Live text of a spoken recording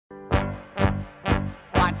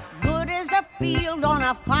is a field on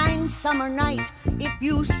a fine summer night if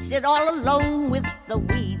you sit all alone with the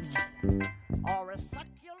weeds or a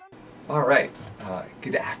succulent. All right,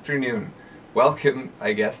 good afternoon. Welcome,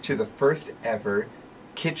 I guess, to the first ever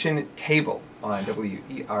Kitchen Table on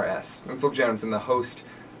WERS. I'm Phil Jones. I'm the host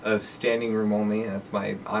of Standing Room Only, and it's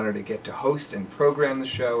my honor to get to host and program the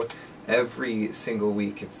show every single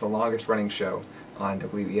week. It's the longest running show on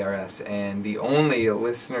WERS and the only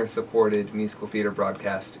listener-supported musical theater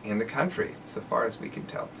broadcast in the country, so far as we can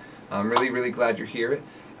tell. I'm really glad you're here.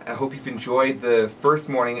 I hope you've enjoyed the first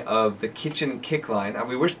morning of the Kitchen Kickline.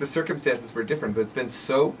 We wish the circumstances were different, but it's been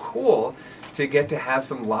so cool to get to have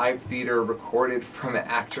some live theater recorded from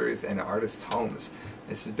actors and artists' homes.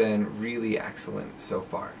 This has been really excellent so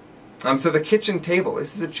far. So the Kitchen Table,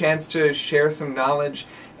 this is a chance to share some knowledge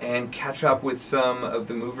and catch up with some of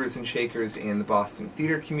the movers and shakers in the Boston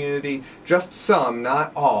theater community. Just some,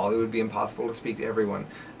 not all. It would be impossible to speak to everyone.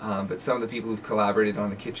 But some of the people who've collaborated on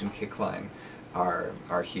the Kitchen Kickline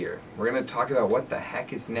are here. We're going to talk about what the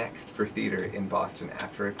heck is next for theater in Boston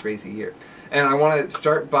after a crazy year. And I want to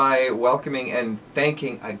start by welcoming and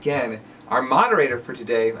thanking again our moderator for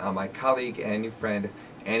today, my colleague and new friend,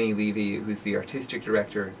 Annie Levy, who's the artistic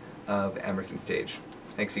director of Emerson Stage.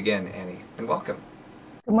 Thanks again, Annie, and welcome.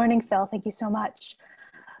 Good morning, Phil. Thank you so much.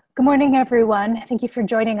 Good morning, everyone. Thank you for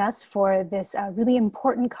joining us for this really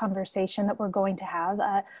important conversation that we're going to have,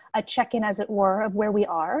 a check-in, as it were, of where we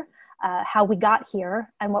are, how we got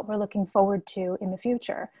here, and what we're looking forward to in the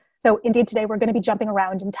future. So indeed, today we're going to be jumping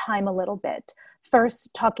around in time a little bit.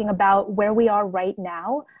 First, talking about where we are right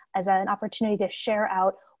now as an opportunity to share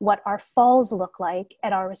out what our falls look like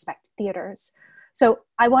at our respective theaters. So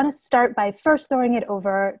I want to start by first throwing it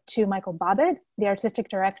over to Michael Bobbitt, the artistic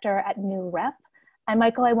director at New Rep. And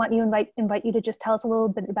Michael, I want you invite you to just tell us a little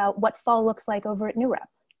bit about what fall looks like over at New Rep.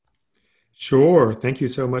 Sure. Thank you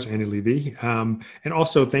so much, Annie Levy. And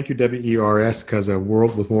also thank you, WERS, because a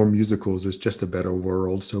world with more musicals is just a better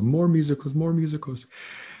world. So more musicals, more musicals.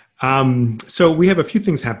 So we have a few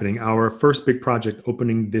things happening. Our first big project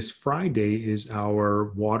opening this Friday is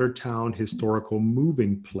our Watertown Historical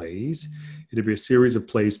Moving Plays. It'll be a series of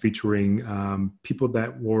plays featuring people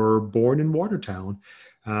that were born in Watertown.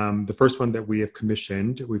 The first one that we've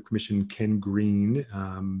commissioned Ken Green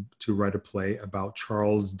to write a play about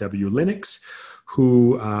Charles W. Lennox,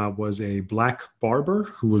 who was a Black barber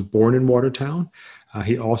who was born in Watertown.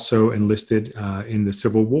 He also enlisted in the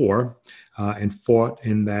Civil War and fought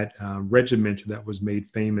in that regiment that was made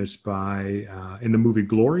famous by, in the movie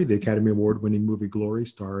Glory, the Academy Award-winning movie Glory,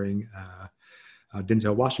 starring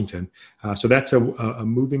Denzel Washington. So that's a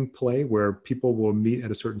moving play where people will meet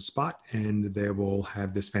at a certain spot, and they will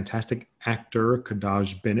have this fantastic actor,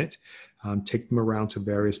 Kadaj Bennett, take them around to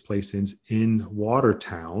various places in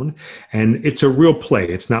Watertown. And it's a real play.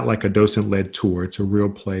 It's not like a docent-led tour. It's a real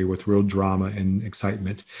play with real drama and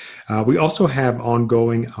excitement. We also have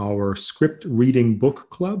ongoing our script reading book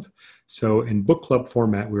club. So in book club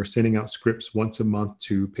format, we're sending out scripts once a month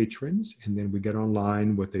to patrons, and then we get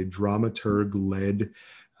online with a dramaturg-led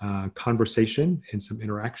conversation and some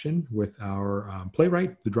interaction with our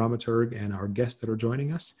playwright, the dramaturg, and our guests that are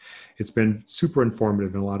joining us. It's been super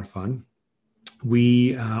informative and a lot of fun.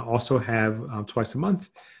 We also have twice a month,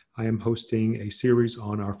 I am hosting a series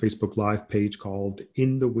on our Facebook Live page called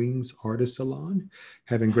In the Wings Artist Salon,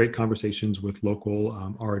 having great conversations with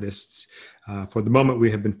local artists. For the moment,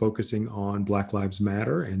 we have been focusing on Black Lives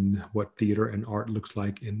Matter and what theater and art looks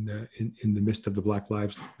like in the midst of the Black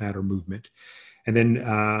Lives Matter movement. And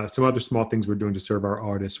then some other small things we're doing to serve our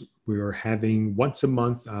artists. We are having once a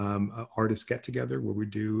month artist get together where we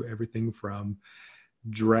do everything from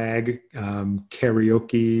drag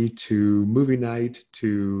karaoke to movie night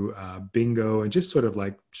to bingo, and just sort of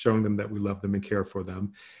like showing them that we love them and care for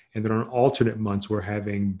them. And then on alternate months, we're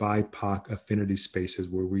having BIPOC affinity spaces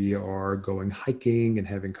where we are going hiking and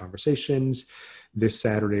having conversations. This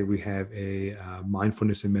Saturday, we have a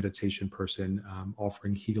mindfulness and meditation person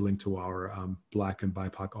offering healing to our Black and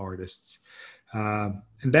BIPOC artists. And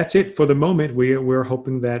that's it for the moment. We're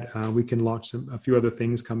hoping that we can launch a few other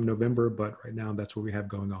things come November, but right now that's what we have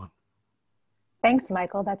going on. Thanks,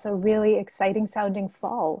 Michael. That's a really exciting sounding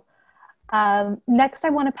fall. Next, I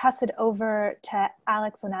want to pass it over to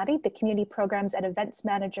Alex Lonati, the Community Programs and Events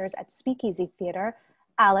Managers at Speakeasy Theater.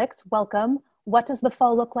 Alex, welcome. What does the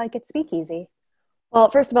fall look like at Speakeasy? Well,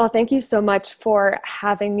 first of all, thank you so much for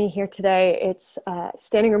having me here today. It's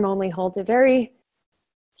Standing Room Only holds a very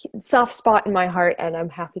soft spot in my heart, and I'm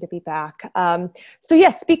happy to be back. So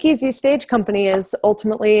yes, Speakeasy Stage Company is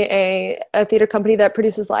ultimately a theater company that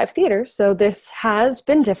produces live theater. So this has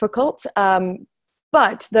been difficult.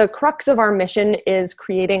 But the crux of our mission is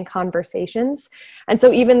creating conversations. And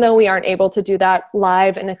so even though we aren't able to do that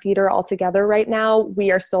live in a theater altogether right now, we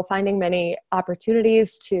are still finding many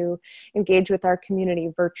opportunities to engage with our community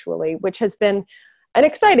virtually, which has been an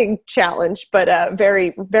exciting challenge, but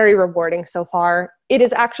very, very rewarding so far. It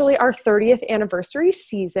is actually our 30th anniversary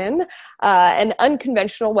season, an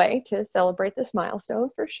unconventional way to celebrate this milestone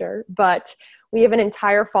for sure, but we have an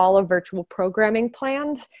entire fall of virtual programming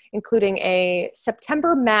planned, including a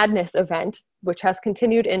September Madness event, which has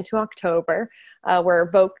continued into October, where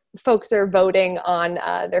folks are voting on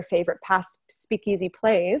their favorite past speakeasy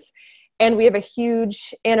plays. And we have a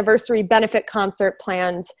huge anniversary benefit concert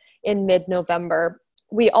planned in mid-November.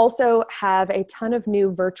 We also have a ton of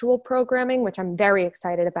new virtual programming, which I'm very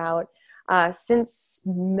excited about. Since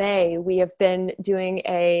May, we have been doing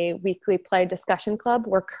a weekly play discussion club.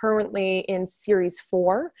 We're currently in series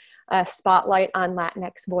 4, Spotlight on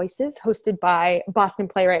Latinx Voices, hosted by Boston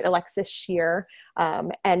playwright Alexis Shear.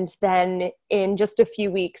 And then in just a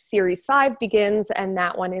few weeks, series 5 begins, and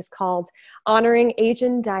that one is called Honoring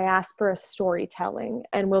Asian Diaspora Storytelling,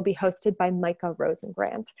 and will be hosted by Micah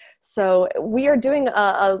Rosengrant. So we are doing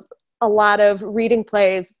a lot of reading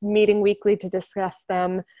plays, meeting weekly to discuss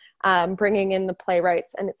them, bringing in the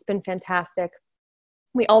playwrights, and it's been fantastic.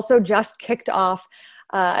 We also just kicked off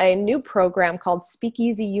a new program called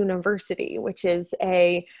Speakeasy University, which is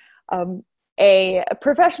a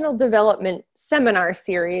professional development seminar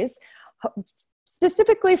series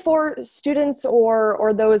specifically for students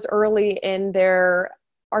or those early in their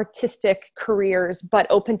artistic careers, but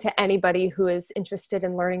open to anybody who is interested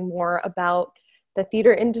in learning more about the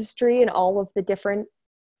theater industry and all of the different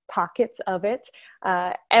pockets of it.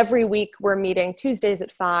 Every week we're meeting Tuesdays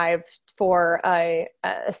at 5 for a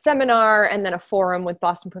seminar and then a forum with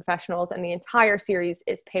Boston professionals, and the entire series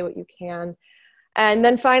is Pay What You Can. And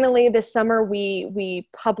then finally this summer we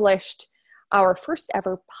published our first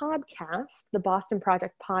ever podcast, the Boston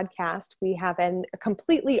Project podcast. We have a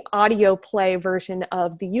completely audio play version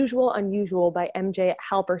of The Usual Unusual by MJ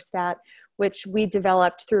Halberstadt, which we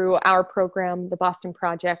developed through our program, the Boston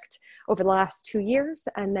Project, over the last 2 years.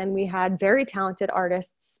 And then we had very talented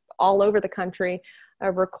artists all over the country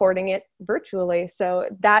recording it virtually. So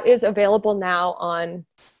that is available now on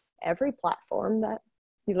every platform that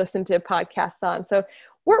you listen to podcasts on. So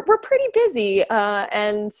we're pretty busy.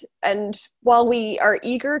 And while we are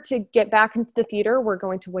eager to get back into the theater, we're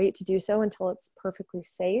going to wait to do so until it's perfectly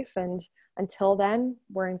safe. And until then,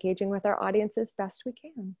 we're engaging with our audiences best we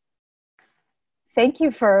can. Thank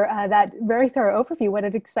you for that very thorough overview. What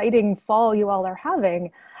an exciting fall you all are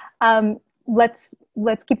having. Let's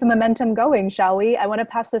keep the momentum going, shall we? I want to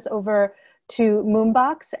pass this over to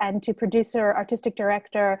Moonbox and to producer, artistic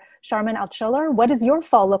director, Sharman Altschuler. What does your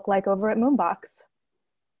fall look like over at Moonbox?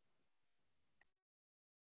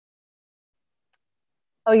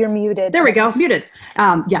 Oh, you're muted. There we go, muted.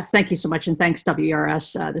 Yes, thank you so much. And thanks,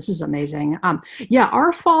 WERS. This is amazing. Yeah,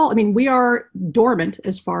 our fall, I mean, we are dormant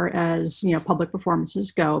as far as, public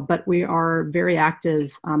performances go, but we are very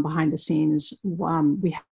active behind the scenes.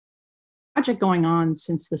 We have a project going on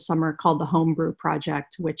since the summer called the Homebrew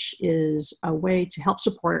Project, which is a way to help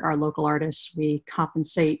support our local artists. We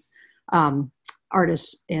compensate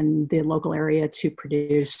artists in the local area to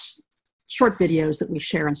produce short videos that we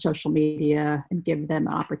share on social media and give them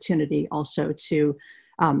an opportunity also to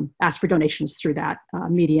ask for donations through that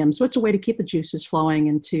medium. So it's a way to keep the juices flowing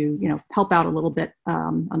and to, help out a little bit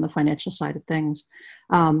on the financial side of things.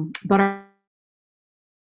 But our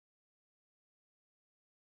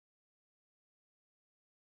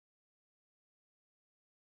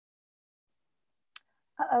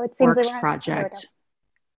it seems Works like project.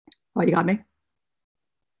 Oh, you got me?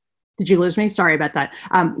 Did you lose me? Sorry about that.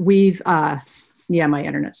 Yeah, my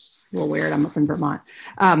internet's a little weird. I'm up in Vermont.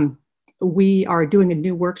 We are doing a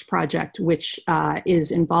new works project, which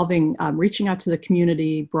is involving reaching out to the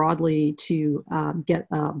community broadly to get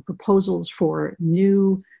proposals for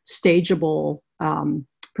new stageable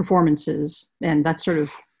performances. And that's sort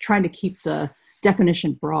of trying to keep the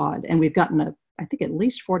definition broad. And we've gotten I think at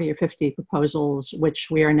least 40 or 50 proposals, which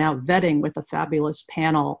we are now vetting with a fabulous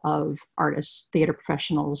panel of artists, theater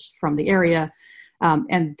professionals from the area.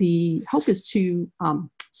 And the hope is to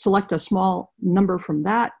select a small number from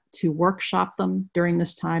that to workshop them during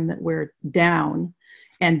this time that we're down,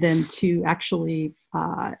 and then to actually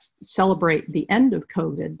celebrate the end of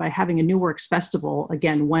COVID by having a New Works Festival,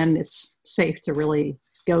 again, when it's safe to really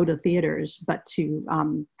go to theaters, but to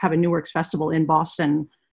have a New Works Festival in Boston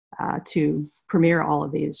to premiere all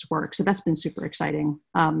of these works. So that's been super exciting.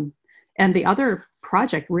 And the other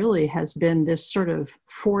project really has been this sort of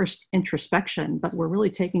forced introspection, but we're really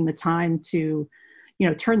taking the time to,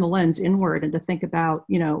 turn the lens inward and to think about,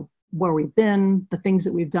 where we've been, the things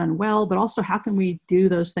that we've done well, but also how can we do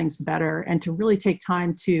those things better, and to really take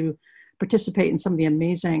time to participate in some of the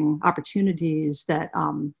amazing opportunities that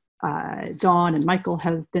Dawn and Michael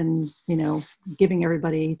have been, giving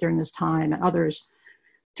everybody during this time, and others,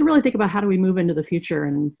 to really think about how do we move into the future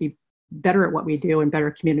and be better at what we do, and better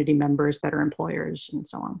community members, better employers, and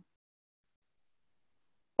so on.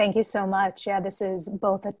 Thank you so much. Yeah, this is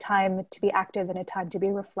both a time to be active and a time to be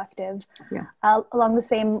reflective. Yeah. Along the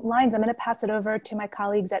same lines, I'm going to pass it over to my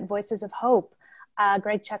colleagues at Voices of Hope.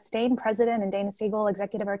 Greg Chastain, President, and Dana Siegel,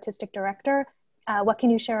 Executive Artistic Director. What can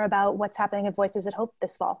you share about what's happening at Voices of Hope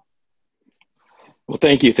this fall? Well,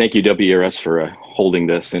 thank you, WERS, for holding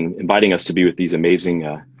this and inviting us to be with these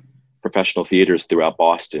amazing professional theaters throughout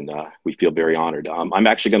Boston. We feel very honored. I'm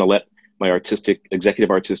actually going to let my Executive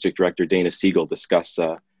Artistic Director, Dana Siegel, discuss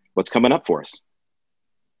what's coming up for us.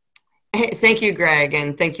 Hey, thank you, Greg,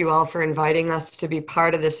 and thank you all for inviting us to be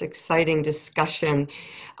part of this exciting discussion.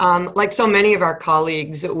 Like so many of our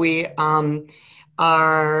colleagues, we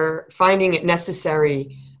are finding it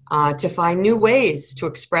necessary to find new ways to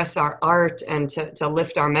express our art and to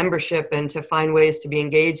lift our membership and to find ways to be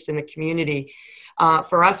engaged in the community.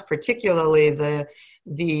 For us particularly,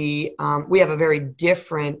 we have a very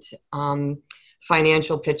different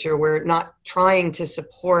financial picture. We're not trying to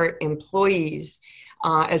support employees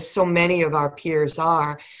as so many of our peers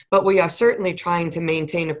are, but we are certainly trying to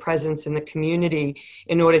maintain a presence in the community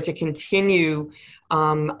in order to continue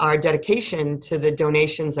our dedication to the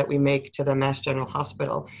donations that we make to the Mass General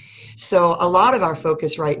Hospital. So a lot of our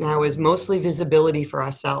focus right now is mostly visibility for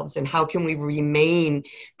ourselves and how can we remain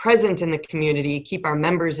present in the community, keep our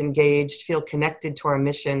members engaged, feel connected to our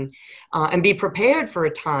mission, and be prepared for a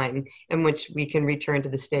time in which we can return to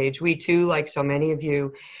the stage. We too, like so many of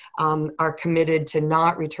you, are committed to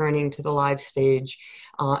not returning to the live stage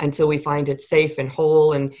until we find it safe and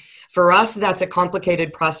whole. And for us, that's a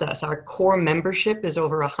complicated process. Our core membership is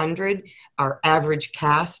over 100. Our average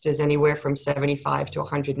cast is anywhere from 75 to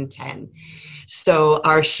 110. So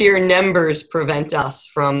our sheer numbers prevent us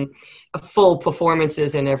from full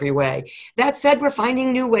performances in every way. That said, we're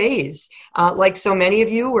finding new ways. Like so many of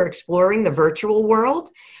you, we're exploring the virtual world.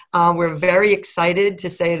 We're very excited to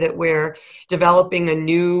say that we're developing a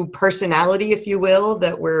new personality, if you will,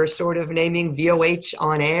 that we're sort of naming VOH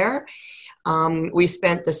on air. We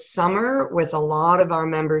spent the summer with a lot of our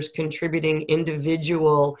members contributing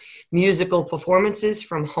individual musical performances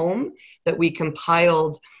from home that we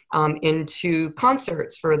compiled into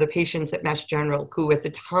concerts for the patients at Mass General, who at the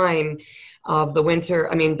time of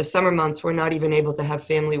the summer months, were not even able to have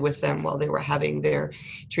family with them while they were having their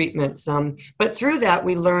treatments. But through that,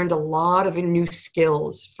 we learned a lot of new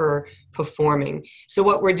skills for performing. So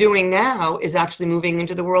what we're doing now is actually moving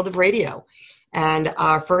into the world of radio. And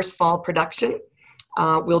our first fall production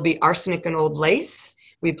will be Arsenic and Old Lace.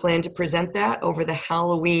 We plan to present that over the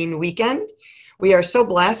Halloween weekend. We are so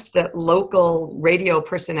blessed that local radio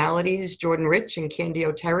personalities, Jordan Rich and Candy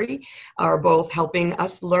O'Terry, are both helping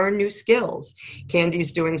us learn new skills.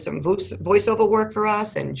 Candy's doing some voiceover work for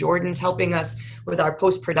us, and Jordan's helping us with our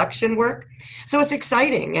post-production work. So it's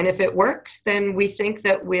exciting, and if it works, then we think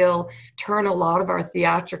that we'll turn a lot of our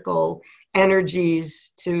theatrical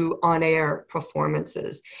energies to on-air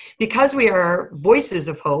performances. Because we are Voices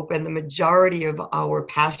of Hope and the majority of our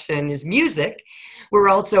passion is music, we're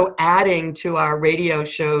also adding to our radio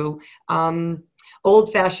show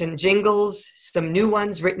old-fashioned jingles, some new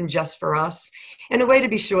ones written just for us, and a way to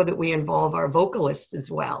be sure that we involve our vocalists as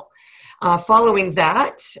well. Following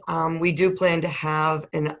that, we do plan to have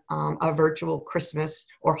a virtual Christmas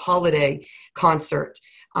or holiday concert.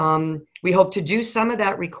 We hope to do some of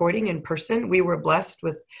that recording in person. We were blessed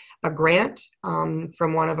with a grant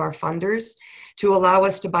from one of our funders to allow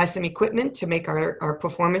us to buy some equipment to make our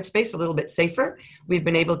performance space a little bit safer. We've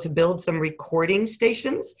been able to build some recording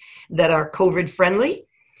stations that are COVID friendly,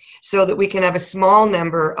 so that we can have a small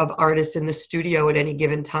number of artists in the studio at any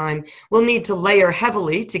given time. We'll need to layer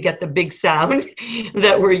heavily to get the big sound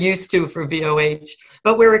that we're used to for VOH,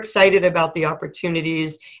 but we're excited about the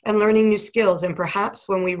opportunities and learning new skills. And perhaps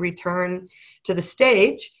when we return to the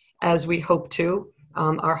stage, as we hope to,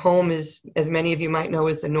 our home is, as many of you might know,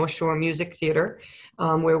 is the North Shore Music Theater,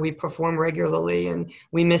 where we perform regularly, and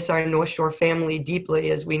we miss our North Shore family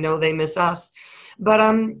deeply, as we know they miss us. But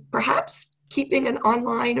perhaps keeping an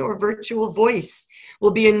online or virtual voice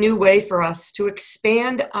will be a new way for us to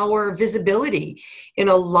expand our visibility in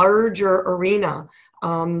a larger arena,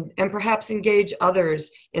 and perhaps engage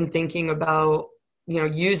others in thinking about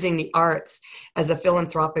using the arts as a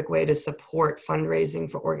philanthropic way to support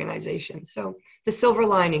fundraising for organizations. So the silver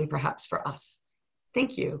lining perhaps for us.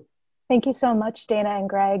 Thank you. Thank you so much, Dana and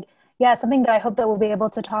Greg. Yeah, something that I hope that we'll be able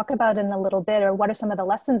to talk about in a little bit, or what are some of the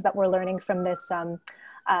lessons that we're learning from this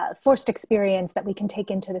forced experience that we can take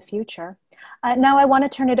into the future. Now I want to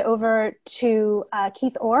turn it over to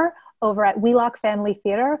Keith Orr over at Wheelock Family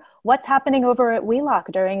Theater. What's happening over at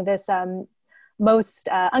Wheelock during this most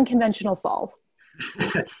unconventional fall?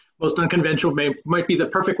 Most unconventional might be the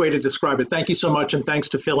perfect way to describe it. Thank you so much, and thanks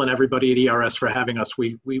to Phil and everybody at ERS for having us.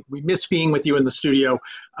 We miss being with you in the studio,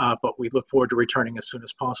 but we look forward to returning as soon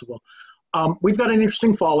as possible. We've got an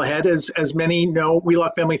interesting fall ahead. As many know,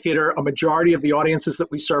 Wheelock Family Theater, a majority of the audiences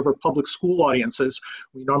that we serve are public school audiences.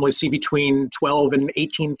 We normally see between 12 and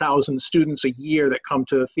 18,000 students a year that come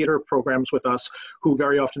to theater programs with us, who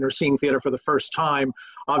very often are seeing theater for the first time.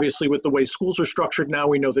 Obviously, with the way schools are structured now,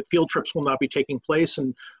 we know that field trips will not be taking place,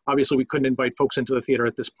 and obviously we couldn't invite folks into the theater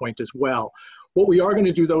at this point as well. What we are going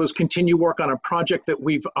to do, though, is continue work on a project that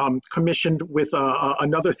we've commissioned with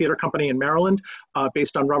another theater company in Maryland,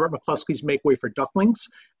 based on Robert McCluskey's Make Way for Ducklings.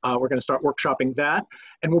 We're going to start workshopping that,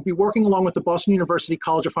 and we'll be working along with the Boston University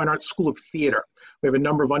College of Fine Arts School of Theater. We have a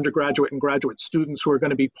number of undergraduate and graduate students who are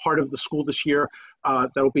going to be part of the school this year.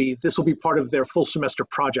 This will be part of their full semester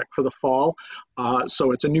project for the fall.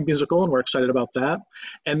 So it's a new musical, and we're excited about that.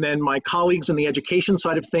 And then my colleagues in the education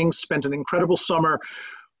side of things spent an incredible summer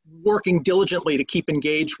working diligently to keep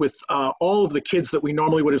engaged with all of the kids that we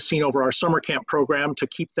normally would have seen over our summer camp program, to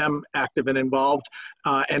keep them active and involved,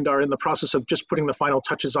 and are in the process of just putting the final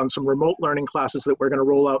touches on some remote learning classes that we're going to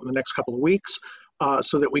roll out in the next couple of weeks,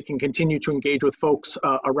 so that we can continue to engage with folks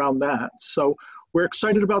around that. So we're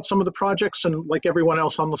excited about some of the projects, and like everyone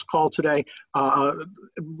else on this call today,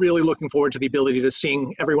 really looking forward to the ability to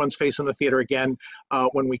seeing everyone's face in the theater again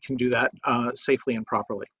when we can do that safely and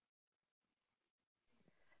properly.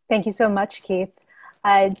 Thank you so much, Keith.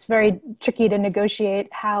 It's very tricky to negotiate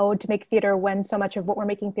how to make theater when so much of what we're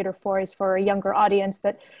making theater for is for a younger audience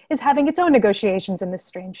that is having its own negotiations in this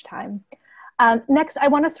strange time. Next, I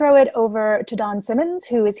want to throw it over to Dawn Simmons,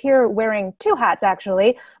 who is here wearing two hats,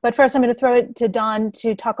 actually. But first, I'm going to throw it to Dawn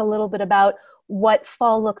to talk a little bit about what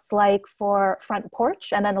fall looks like for Front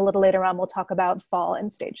Porch. And then a little later on, we'll talk about fall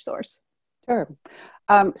and Stage Source. Sure.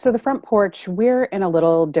 So the Front Porch, we're in a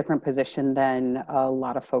little different position than a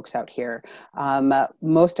lot of folks out here.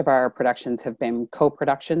 Most of our productions have been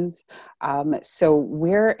co-productions. So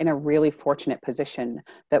we're in a really fortunate position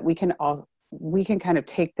that we can kind of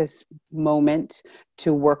take this moment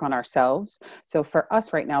to work on ourselves. So for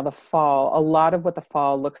us right now, the fall, a lot of what the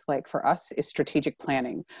fall looks like for us is strategic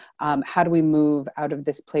planning. How do we move out of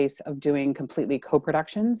this place of doing completely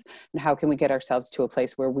co-productions, and how can we get ourselves to a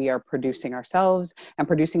place where we are producing ourselves and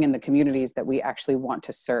producing in the communities that we actually want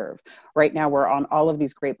to serve? Right now, we're on all of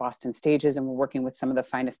these great Boston stages, and we're working with some of the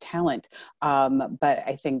finest talent. But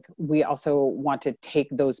I think we also want to take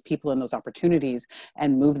those people and those opportunities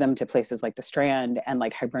and move them to places like the Strand and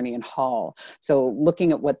like Hibernian Hall. So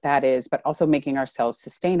looking at what that is, but also making ourselves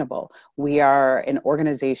sustainable. We are an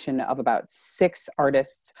organization of about 6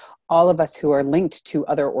 artists, all of us who are linked to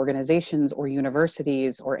other organizations or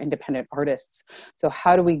universities or independent artists. So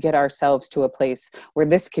how do we get ourselves to a place where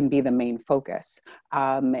this can be the main focus?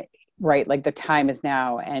 Right, like the time is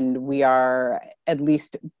now, and we are, at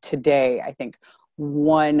least today, I think,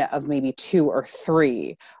 one of maybe 2 or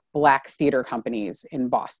 3 Black theater companies in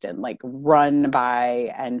Boston, like run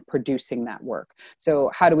by and producing that work.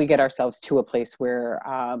 So how do we get ourselves to a place where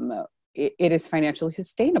it is financially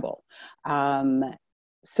sustainable?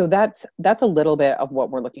 So that's a little bit of what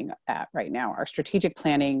we're looking at right now, our strategic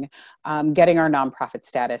planning, getting our nonprofit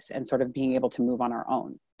status, and sort of being able to move on our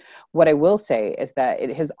own. What I will say is that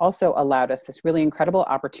it has also allowed us this really incredible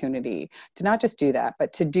opportunity to not just do that,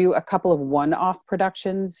 but to do a couple of one-off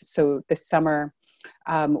productions. So this summer,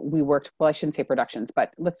 we worked, well, I shouldn't say productions,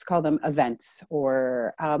 but let's call them events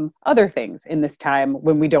or other things in this time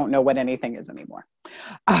when we don't know what anything is anymore.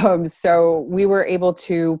 So we were able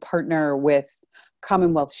to partner with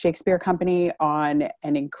Commonwealth Shakespeare Company on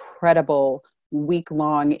an incredible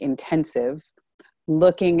week-long intensive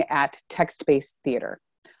looking at text-based theater.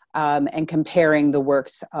 And comparing the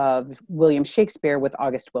works of William Shakespeare with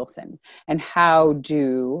August Wilson, and how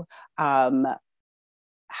do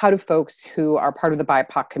folks who are part of the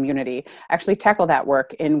BIPOC community actually tackle that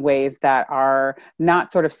work in ways that are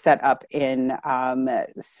not sort of set up in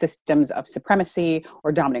systems of supremacy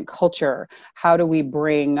or dominant culture? How do we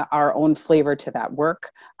bring our own flavor to that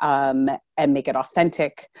work and make it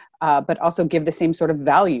authentic, but also give the same sort of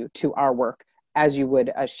value to our work as you would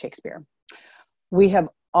as Shakespeare? We have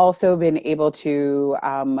also been able to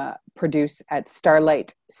produce at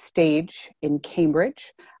Starlight Stage in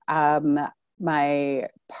Cambridge. my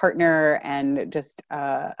partner and just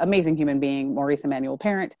amazing human being, Maurice Emmanuel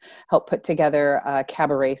Parent, helped put together a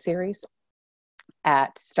cabaret series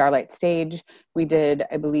at Starlight Stage. We did,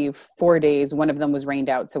 I believe, 4 days. One of them was rained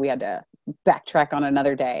out, so we had to backtrack on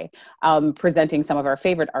another day, presenting some of our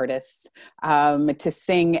favorite artists to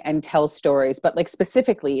sing and tell stories, but like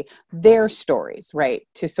specifically their stories, right?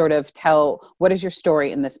 To sort of tell, what is your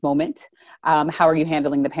story in this moment? How are you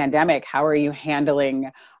handling the pandemic? How are you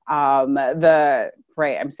handling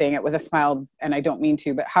right, I'm saying it with a smile and I don't mean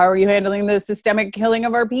to, but how are you handling the systemic killing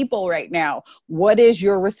of our people right now? What is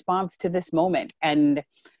your response to this moment? And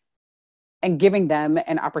giving them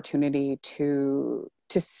an opportunity to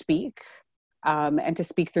speak, and to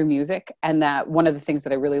speak through music. And that one of the things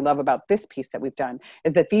that I really love about this piece that we've done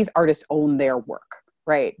is that these artists own their work.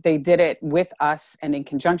 Right. They did it with us and in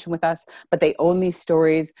conjunction with us, but they own these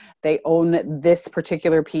stories. They own this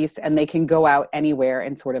particular piece, and they can go out anywhere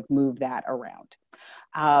and sort of move that around,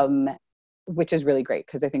 which is really great,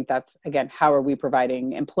 because I think that's, again, how are we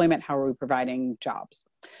providing employment? How are we providing jobs?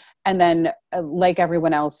 And then, like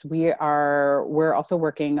everyone else, we're also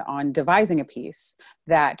working on devising a piece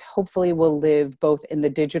that hopefully will live both in the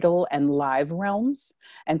digital and live realms,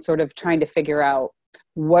 and sort of trying to figure out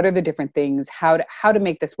what are the different things, how to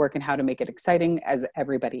make this work and how to make it exciting, as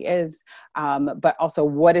everybody is. But also,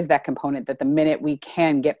 what is that component that the minute we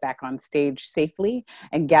can get back on stage safely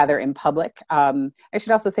and gather in public? I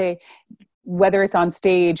should also say, whether it's on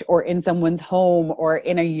stage or in someone's home or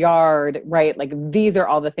in a yard, right? Like, these are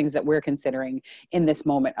all the things that we're considering in this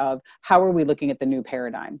moment of how are we looking at the new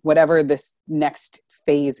paradigm, whatever this next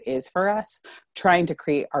phase is for us, trying to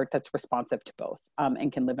create art that's responsive to both,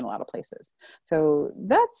 and can live in a lot of places. So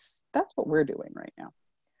that's what we're doing right now.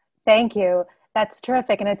 Thank you. That's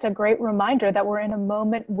terrific. And it's a great reminder that we're in a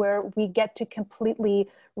moment where we get to completely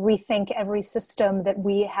rethink every system that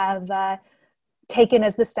we have taken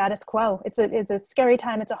as the status quo. It's a scary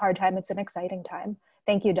time. It's a hard time. It's an exciting time.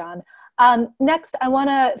 Thank you, Don. Next, I want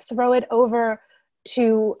to throw it over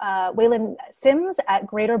to Waylon Sims at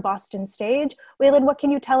Greater Boston Stage. Waylon, what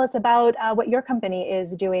can you tell us about what your company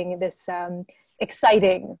is doing this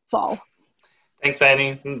exciting fall? Thanks,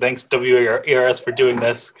 Annie, and thanks WERS for doing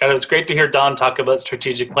this. And it was great to hear Don talk about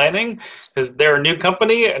strategic planning, because they're a new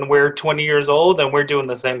company and we're 20 years old and we're doing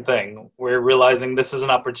the same thing. We're realizing this is an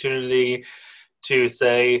opportunity to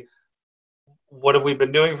say, what have we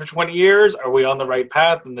been doing for 20 years? Are we on the right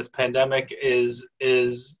path? And this pandemic is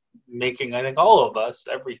making, I think, all of us,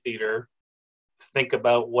 every theater, think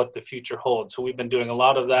about what the future holds. So we've been doing a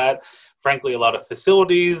lot of that. Frankly, a lot of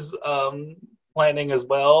facilities planning as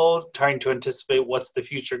well, trying to anticipate what's the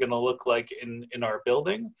future going to look like in our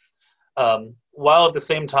building, while at the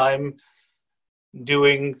same time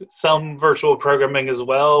doing some virtual programming as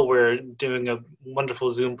well. We're doing a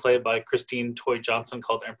wonderful Zoom play by Christine Toy Johnson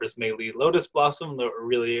called Empress Mei Li Lotus Blossom that we're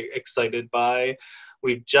really excited by.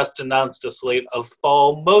 We've just announced a slate of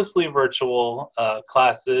fall, mostly virtual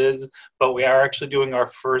classes, but we are actually doing our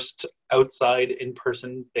first outside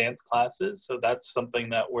in-person dance classes. So that's something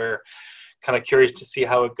that we're kind of curious to see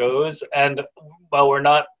how it goes. And while we're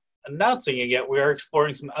not announcing it yet, we are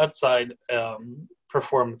exploring some outside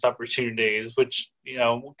performance opportunities, which,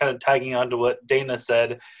 kind of tagging on to what Dana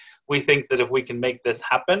said, we think that if we can make this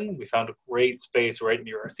happen, we found a great space right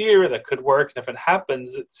near our theater that could work. And if it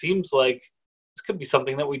happens, it seems like this could be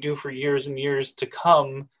something that we do for years and years to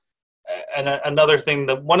come. And another thing,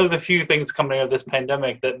 that one of the few things coming out of this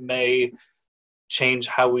pandemic that may change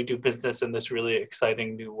how we do business in this really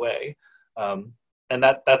exciting new way. And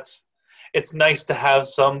that's it's nice to have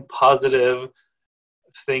some positive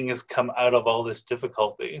things come out of all this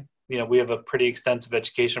difficulty. We have a pretty extensive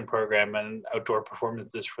education program, and outdoor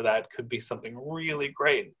performances for that could be something really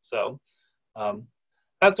great. So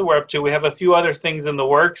that's what we're up to. We have a few other things in the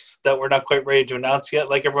works that we're not quite ready to announce yet.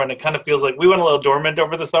 Like everyone, it kind of feels like we went a little dormant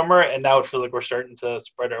over the summer, and now it feels like we're starting to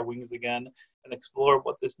spread our wings again and explore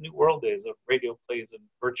what this new world is of radio plays and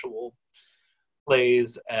virtual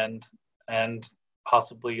plays and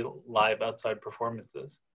possibly live outside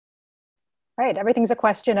performances. Right. Everything's a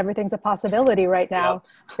question. Everything's a possibility right now.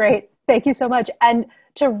 Yeah. Great. Thank you so much. And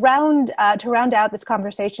to round out this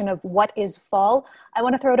conversation of what is fall, I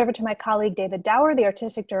want to throw it over to my colleague, David Dower, the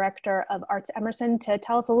Artistic Director of Arts Emerson, to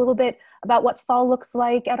tell us a little bit about what fall looks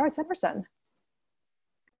like at Arts Emerson.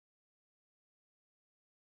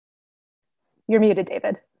 You're muted,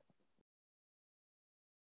 David.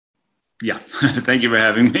 Yeah, thank you for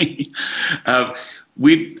having me.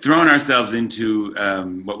 We've thrown ourselves into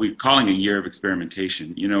what we're calling a year of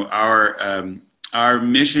experimentation. Our our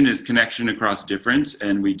mission is connection across difference,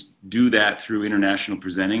 and we do that through international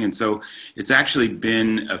presenting. And so it's actually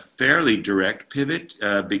been a fairly direct pivot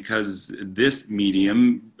because this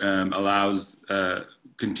medium allows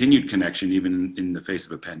continued connection even in the face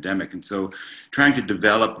of a pandemic. And so trying to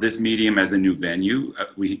develop this medium as a new venue,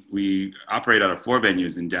 we operate out of 4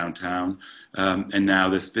 venues in downtown, and now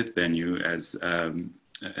this 5th venue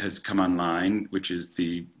has come online, which is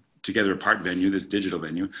the Together Apart venue, this digital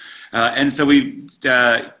venue. And so we've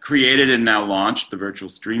created and now launched the virtual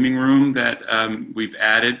streaming room that we've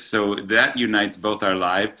added. So that unites both our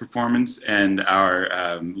live performance and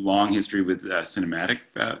our long history with cinematic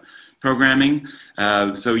programming.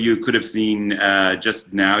 So you could have seen,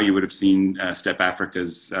 just now you would have seen Step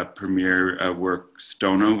Africa's premiere work,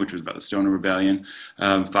 Stono, which was about the Stono Rebellion,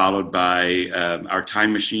 followed by Our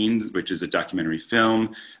Time Machines, which is a documentary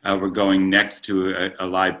film. We're going next to a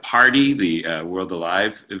live party, the World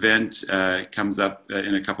Alive event comes up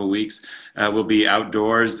in a couple of weeks. We'll be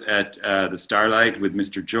outdoors at the Starlight with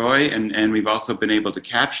Mr. Joy, and we've also been able to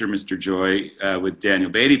capture Mr. Joy with Daniel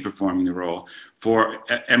Beatty performing the role for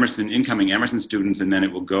incoming Emerson students, and then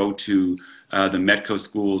it will go to the Metco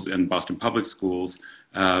schools and Boston Public Schools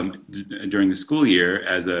during the school year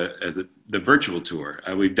as the virtual tour.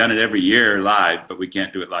 We've done it every year live, but we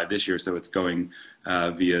can't do it live this year, so it's going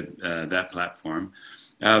via that platform.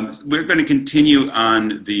 We're going to continue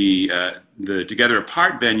on the Together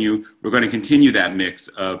Apart venue. We're going to continue that mix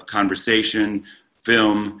of conversation,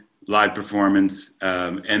 film, live performance,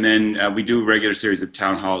 and then we do a regular series of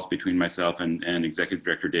town halls between myself and Executive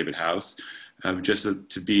Director David House, just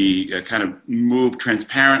to be kind of move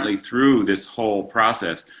transparently through this whole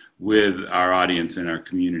process with our audience and our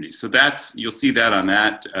community. So you'll see that on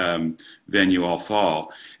that venue all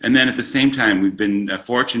fall. And then at the same time, we've been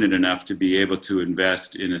fortunate enough to be able to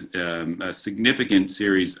invest in a significant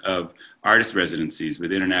series of artist residencies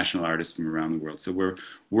with international artists from around the world. So we're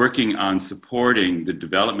working on supporting the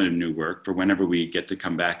development of new work for whenever we get to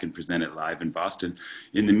come back and present it live in Boston.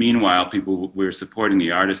 In the meanwhile, we're supporting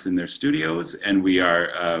the artists in their studios, and we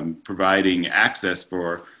are providing access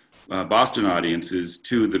for Boston audiences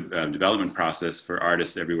to the development process for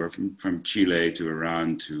artists everywhere from Chile to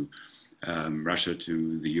Iran to Russia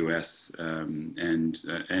to the US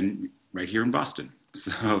and right here in Boston.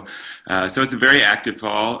 So it's a very active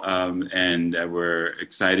fall, and we're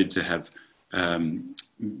excited to have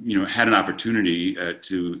had an opportunity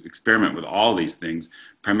to experiment with all these things,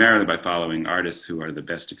 primarily by following artists who are the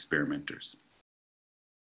best experimenters.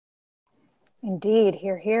 Indeed,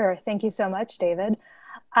 hear, hear. Thank you so much, David.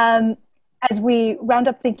 As we round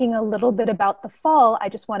up thinking a little bit about the fall, I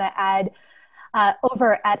just want to add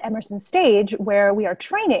over at Emerson Stage, where we are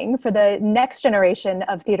training for the next generation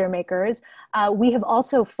of theater makers, we have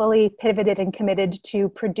also fully pivoted and committed to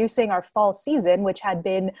producing our fall season, which had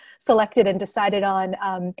been selected and decided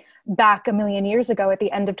on back a million years ago at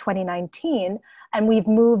the end of 2019. And we've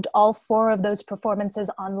moved all 4 of those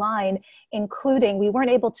performances online, including, we're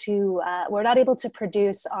not able to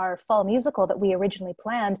produce our fall musical that we originally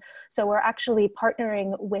planned. So we're actually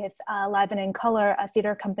partnering with Live and in Color, a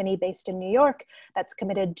theater company based in New York that's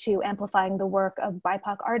committed to amplifying the work of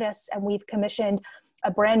BIPOC artists. And we've commissioned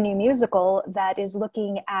a brand new musical that is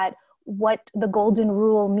looking at what the golden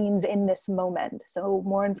rule means in this moment. So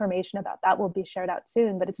more information about that will be shared out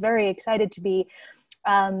soon, but it's very excited to be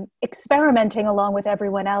experimenting along with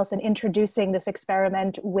everyone else and introducing this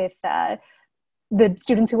experiment with the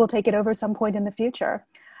students who will take it over at some point in the future.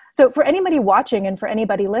 So for anybody watching and for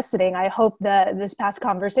anybody listening, I hope that this past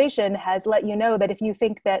conversation has let you know that if you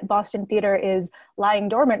think that Boston theater is lying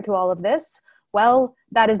dormant through all of this, well,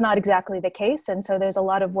 that is not exactly the case. And so there's a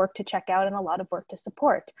lot of work to check out and a lot of work to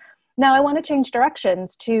support. Now I want to change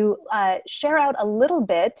directions to share out a little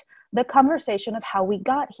bit the conversation of how we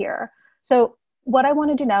got here. So what I want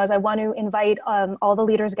to do now is I want to invite all the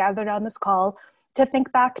leaders gathered on this call to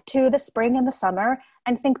think back to the spring and the summer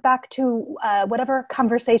and think back to whatever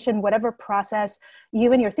conversation, whatever process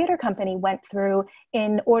you and your theater company went through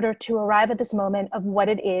in order to arrive at this moment of what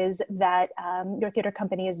it is that your theater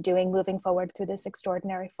company is doing moving forward through this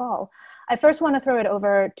extraordinary fall. I first want to throw it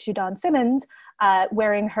over to Dawn Simmons,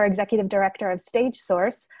 wearing her Executive Director of Stage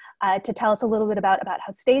Source, to tell us a little bit about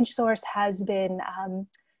how Stage Source has been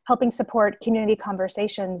helping support community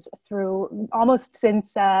conversations through almost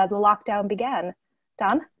since the lockdown began.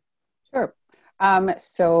 Don? Sure.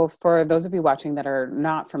 So for those of you watching that are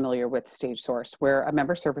not familiar with Stage Source, we're a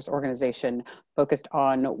member service organization focused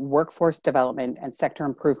on workforce development and sector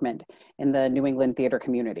improvement in the New England theater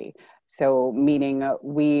community. So meaning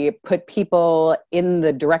we put people in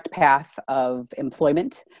the direct path of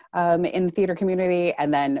employment in the theater community,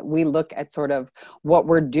 and then we look at sort of what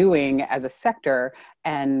we're doing as a sector,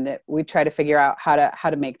 and we try to figure out how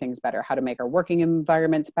to make things better, how to make our working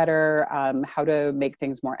environments better, how to make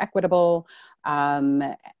things more equitable,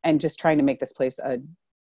 and just trying to make this place a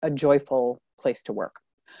joyful place to work.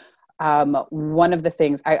 One of the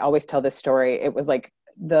things, I always tell this story, it was like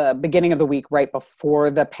the beginning of the week right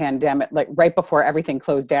before the pandemic, like right before everything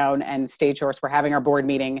closed down and Stage Horse were having our board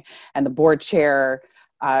meeting, and the board chair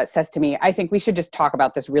says to me, I think we should just talk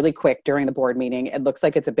about this really quick during the board meeting. It looks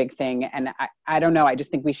like it's a big thing. And I don't know, I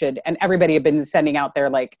just think we should, and everybody had been sending out there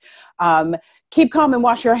like, keep calm and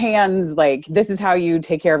wash your hands. Like, this is how you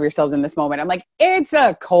take care of yourselves in this moment. I'm like, it's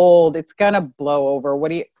a cold, it's gonna blow over. What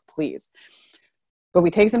do you, please. But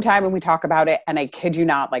we take some time and we talk about it. And I kid you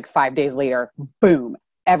not, like 5 days later, boom,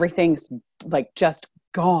 everything's like just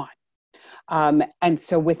gone. And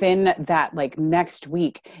so within that, like next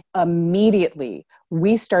week, immediately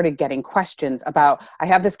we started getting questions about, I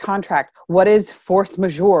have this contract. What is force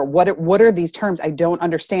majeure? What are these terms? I don't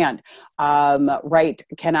understand. Right.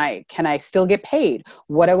 Can I still get paid?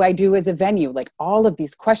 What do I do as a venue? Like all of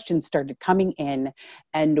these questions started coming in,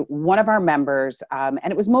 and one of our members, and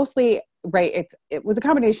it was mostly, right, it was a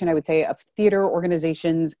combination, I would say, of theater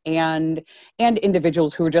organizations and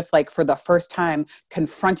individuals who were just like, for the first time,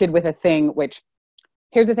 confronted with a thing, which,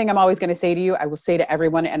 here's the thing I'm always going to say to you, I will say to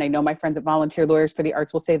everyone, and I know my friends at Volunteer Lawyers for the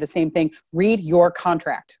Arts will say the same thing, read your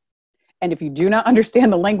contract. And if you do not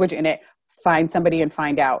understand the language in it, find somebody and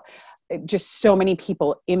find out. Just so many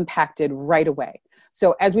people impacted right away.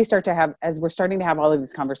 So as we're starting to have all of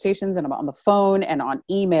these conversations, and I'm on the phone and on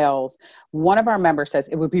emails, one of our members says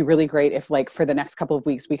it would be really great if, like, for the next couple of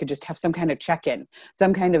weeks, we could just have some kind of check-in,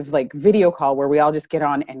 some kind of like video call where we all just get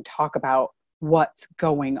on and talk about what's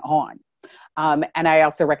going on. And I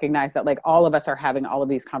also recognize that like all of us are having all of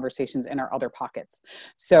these conversations in our other pockets.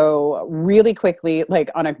 So really quickly,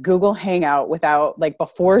 like on a Google Hangout, without like,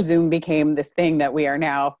 before Zoom became this thing that we are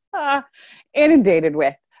now inundated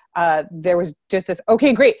with, there was just this,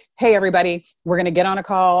 okay, great. Hey, everybody, we're going to get on a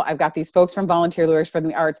call. I've got these folks from Volunteer Lawyers for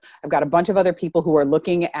the Arts. I've got a bunch of other people who are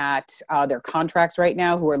looking at their contracts right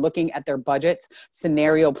now, who are looking at their budgets.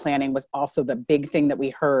 Scenario planning was also the big thing that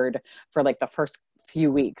we heard for like the first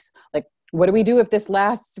few weeks. Like, what do we do if this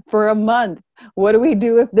lasts for a month? What do we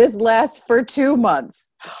do if this lasts for 2 months?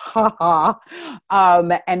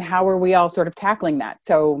 And how are we all sort of tackling that?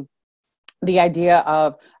 So the idea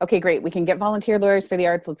of, okay, great, we can get Volunteer Lawyers for the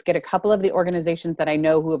Arts. Let's get a couple of the organizations that I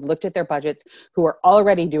know who have looked at their budgets, who are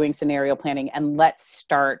already doing scenario planning, and let's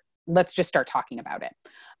just start talking about it.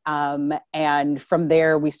 And from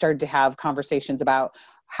there, we started to have conversations about,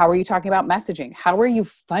 how are you talking about messaging? How are you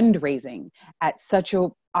fundraising at such a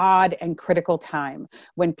odd and critical time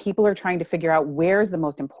when people are trying to figure out where's the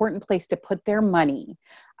most important place to put their money,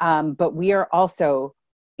 but we are also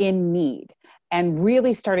in need, and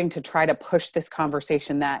really starting to try to push this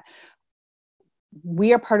conversation that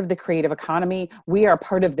we are part of the creative economy. We are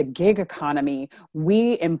part of the gig economy.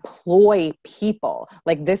 We employ people.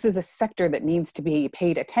 Like, this is a sector that needs to be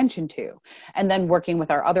paid attention to. And then working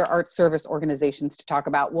with our other art service organizations to talk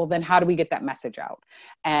about, well, then how do we get that message out?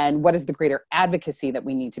 And what is the greater advocacy that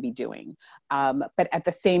we need to be doing? But at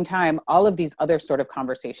the same time, all of these other sort of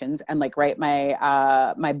conversations, and like, right, my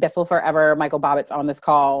Biffle Forever, Michael Bobbitt's on this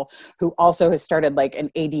call, who also has started like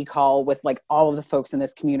an AD call with like all of the folks in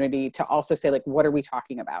this community to also say, like, what are we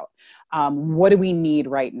talking about? What do we need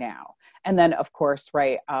right now? And then, of course,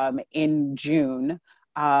 right, in June,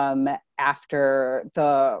 after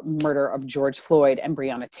the murder of George Floyd and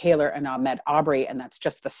Breonna Taylor and Ahmaud Arbery, and that's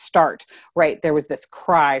just the start, right? There was this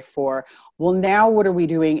cry for, well, now what are we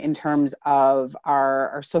doing in terms of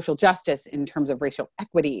our social justice, in terms of racial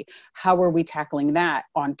equity? How are we tackling that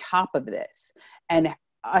on top of this? And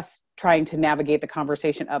us trying to navigate the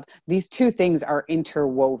conversation of these two things are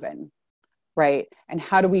interwoven, right? And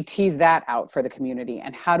how do we tease that out for the community?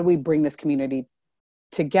 And how do we bring this community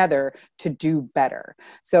together to do better?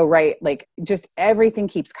 So, right, like, just everything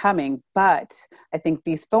keeps coming. But I think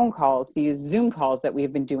these phone calls, these Zoom calls that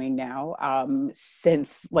we've been doing now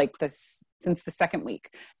since the second week,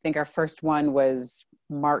 I think our first one was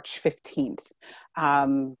March 15th.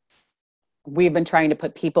 We've been trying to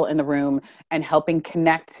put people in the room and helping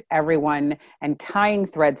connect everyone and tying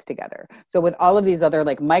threads together. So with all of these other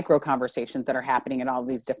like micro conversations that are happening in all of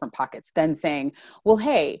these different pockets, then saying, well,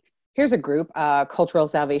 hey, here's a group, Cultural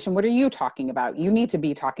Salvation. What are you talking about? You need to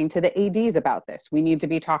be talking to the ADs about this. We need to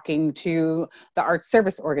be talking to the arts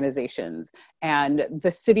service organizations. And the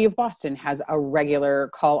city of Boston has a regular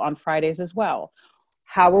call on Fridays as well.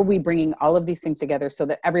 how are we bringing all of these things together so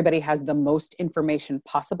that everybody has the most information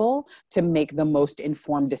possible to make the most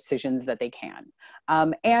informed decisions that they can?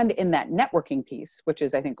 And in that networking piece, which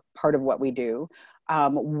is, I think, part of what we do, a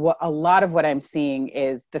lot of what I'm seeing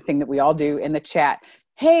is the thing that we all do in the chat.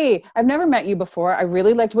 Hey, I've never met you before. I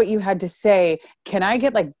really liked what you had to say. Can I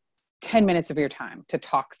get like 10 minutes of your time to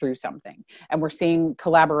talk through something? And we're seeing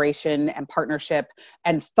collaboration and partnership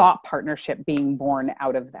and thought partnership being born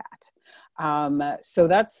out of that. So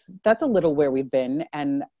that's a little where we've been.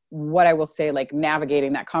 And what I will say, like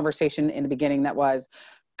navigating that conversation in the beginning that was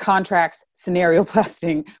contracts, scenario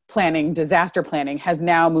planning, disaster planning has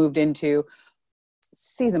now moved into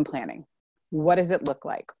season planning. What does it look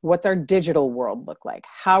like? What's our digital world look like?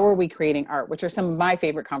 How are we creating art? Which are some of my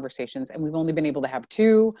favorite conversations. And we've only been able to have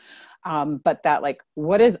two, but that like,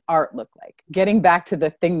 what does art look like? Getting back to the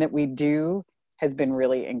thing that we do has been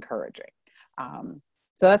really encouraging.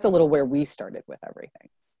 So that's a little where we started with everything.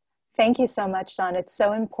 Thank you so much, Dawn. It's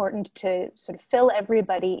so important to sort of fill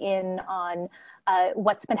everybody in on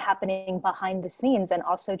what's been happening behind the scenes, and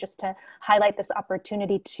also just to highlight this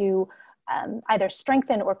opportunity to either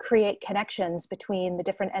strengthen or create connections between the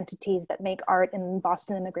different entities that make art in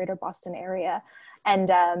Boston and the greater Boston area.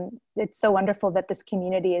 And it's so wonderful that this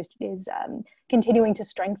community is continuing to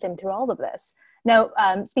strengthen through all of this. Now,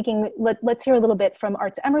 let's hear a little bit from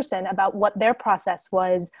Arts Emerson about what their process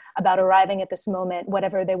was about arriving at this moment,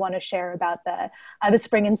 whatever they want to share about the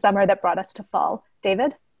spring and summer that brought us to fall.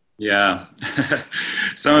 David? Yeah,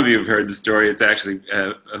 some of you have heard the story. It's actually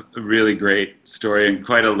a really great story and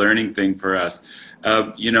quite a learning thing for us.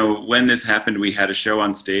 You know, when this happened, we had a show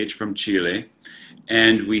on stage from Chile,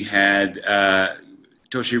 and we had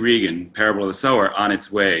Toshi Regan, Parable of the Sower, on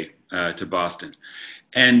its way to Boston.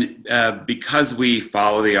 And because we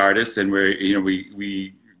follow the artists and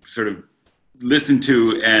we sort of listen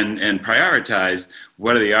to and prioritize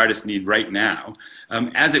what do the artists need right now.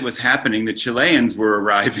 As it was happening, the Chileans were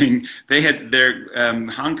arriving. They had their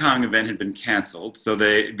Hong Kong event had been canceled,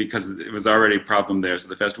 because it was already a problem there, so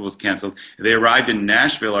the festival was canceled. They arrived in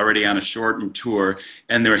Nashville already on a shortened tour,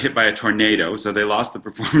 and they were hit by a tornado, so they lost the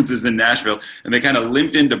performances in Nashville, and they kind of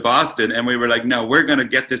limped into Boston, and we were like, no, we're going to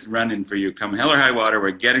get this run-in for you. Come hell or high water, we're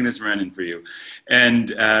getting this run-in for you. And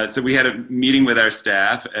so we had a meeting with our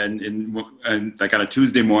staff, and like on a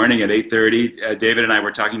Tuesday morning at 8:30, David and I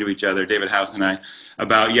were talking to each other, David House and I,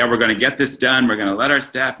 about, yeah, we're going to get this done. We're going to let our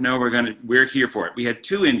staff know we're here for it. We had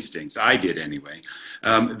two instincts, I did anyway,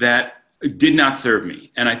 that did not serve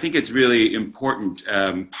me. And I think it's really important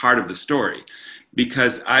part of the story,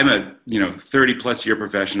 because I'm a 30 plus year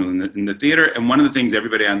professional in the theater. And one of the things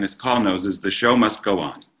everybody on this call knows is the show must go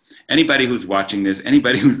on. Anybody who's watching this,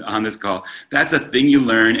 anybody who's on this call, that's a thing you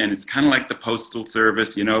learn, and it's kind of like the postal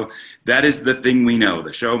service, that is the thing we know,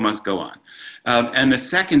 the show must go on. And the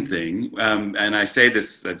second thing, and I say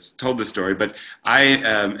this, I've told the story, but I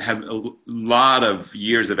have a lot of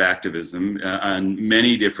years of activism on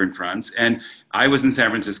many different fronts, and I was in San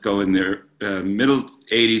Francisco in the middle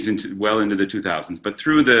 80s well into the 2000s, but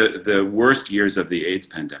through the worst years of the AIDS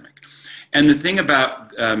pandemic. And the thing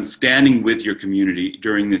about standing with your community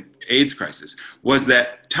during the AIDS crisis was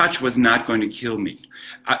that touch was not going to kill me.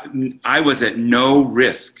 I was at no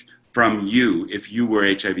risk from you if you were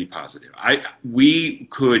HIV positive. We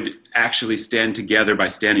could actually stand together by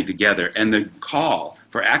standing together. And the call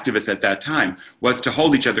for activists at that time was to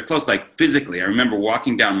hold each other close, like physically. I remember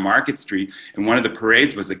walking down Market Street, and one of the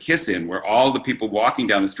parades was a kiss-in, where all the people walking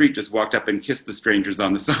down the street just walked up and kissed the strangers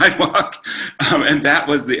on the sidewalk. And that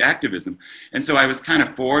was the activism. And so I was kind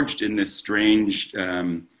of forged in this strange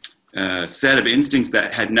set of instincts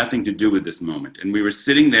that had nothing to do with this moment. And we were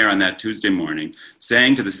sitting there on that Tuesday morning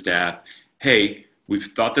saying to the staff, hey, we've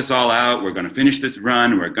thought this all out. We're going to finish this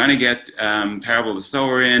run. We're going to get Parable of the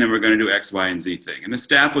Sower in, and we're going to do X, Y, and Z thing. And the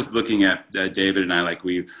staff was looking at David and I like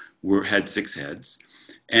we had six heads.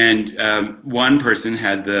 And one person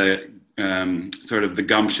had the sort of the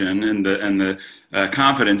gumption and the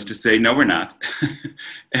confidence to say, no, we're not.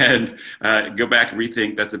 And go back and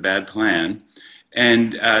rethink, that's a bad plan.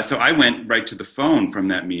 And so I went right to the phone from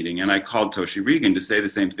that meeting, and I called Toshi Regan to say the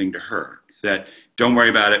same thing to her, that don't worry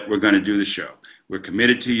about it, we're going to do the show. We're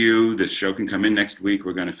committed to you, this show can come in next week,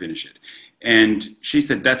 we're going to finish it. And she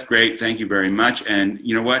said, that's great, thank you very much, and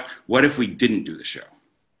you know what if we didn't do the show?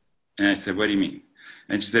 And I said, what do you mean?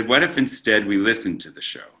 And she said, what if instead we listened to the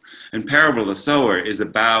show? And Parable of the Sower is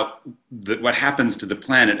about what happens to the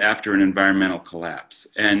planet after an environmental collapse,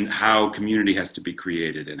 and how community has to be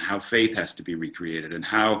created, and how faith has to be recreated, and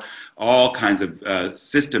how all kinds of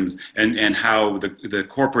systems, and how the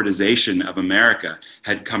corporatization of America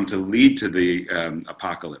had come to lead to the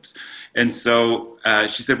apocalypse. And so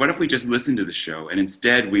she said, what if we just listen to the show, and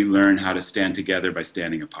instead we learn how to stand together by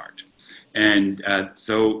standing apart? And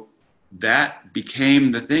so that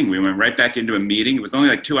became the thing. We went right back into a meeting. It was only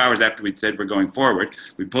like 2 hours after we'd said we're going forward.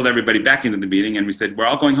 We pulled everybody back into the meeting and we said, we're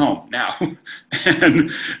all going home now.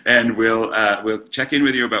 and we'll check in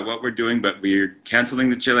with you about what we're doing, but we're canceling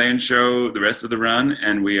the Chilean show, the rest of the run,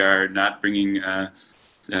 and we are not bringing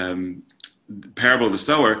Parable of the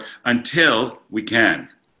Sower until we can.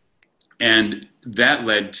 And that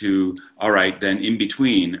led to, all right, then in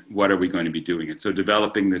between, what are we going to be doing? And so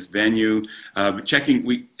developing this venue,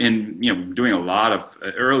 doing a lot of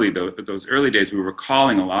those early days, we were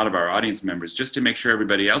calling a lot of our audience members just to make sure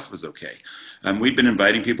everybody else was okay. We'd been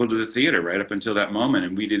inviting people to the theater right up until that moment,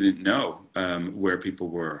 and we didn't know where people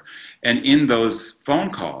were. And in those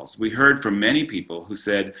phone calls, we heard from many people who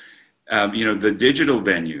said, the digital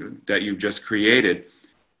venue that you've just created,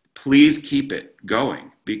 please keep it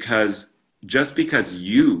going, because just because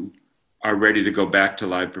you are ready to go back to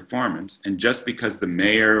live performance, and just because the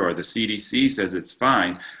mayor or the CDC says it's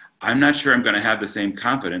fine, I'm not sure I'm going to have the same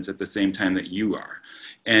confidence at the same time that you are.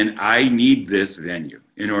 And I need this venue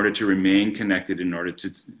in order to remain connected, in order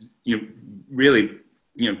to, really,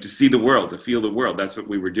 to see the world, to feel the world. That's what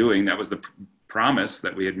we were doing. That was the promise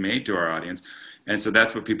that we had made to our audience. And so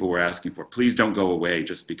that's what people were asking for. Please don't go away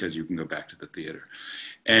just because you can go back to the theater.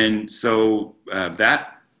 And so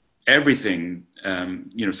everything,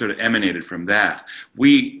 sort of emanated from that.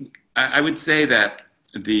 I would say that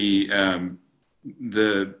the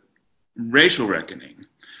racial reckoning,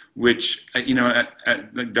 which,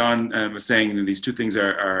 like Dawn was saying, these two things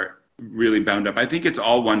are really bound up. I think it's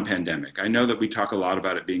all one pandemic. I know that we talk a lot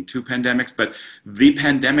about it being two pandemics, but the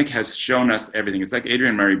pandemic has shown us everything. It's like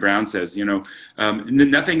Adrienne Maree Brown says,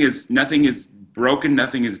 nothing is broken,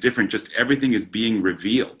 nothing is different, just everything is being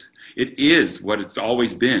revealed. It is what it's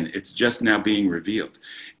always been. It's just now being revealed.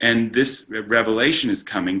 And this revelation is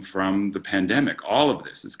coming from the pandemic. All of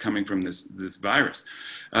this is coming from this virus.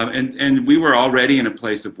 And we were already in a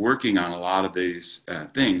place of working on a lot of these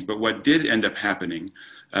things. But what did end up happening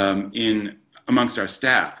amongst our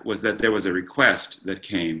staff was that there was a request that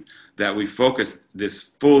came that we focus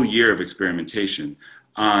this full year of experimentation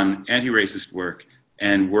on anti-racist work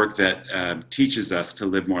and work that teaches us to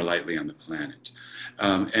live more lightly on the planet.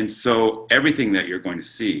 And so everything that you're going to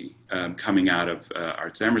see coming out of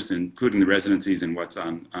Arts Emerson, including the residencies and what's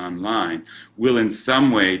online, will in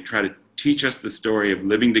some way try to teach us the story of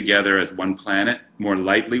living together as one planet, more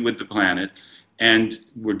lightly with the planet, and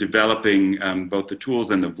we're developing both the tools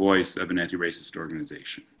and the voice of an anti-racist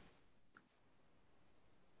organization.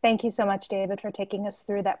 Thank you so much, David, for taking us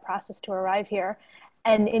through that process to arrive here.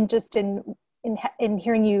 And in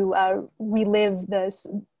hearing you relive this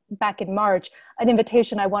back in March, an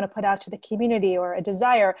invitation I want to put out to the community, or a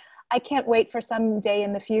desire. I can't wait for some day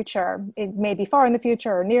in the future, it may be far in the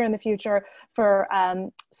future or near in the future, for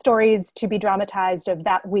stories to be dramatized of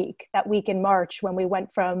that week in March, when we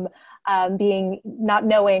went from being not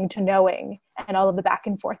knowing to knowing, and all of the back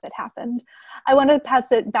and forth that happened. I want to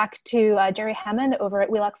pass it back to Jerry Hammond over at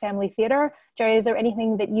Wheelock Family Theater. Jerry, is there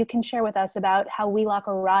anything that you can share with us about how Wheelock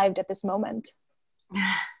arrived at this moment?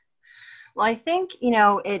 Well, I think,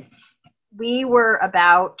 we were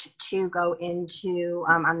about to go into,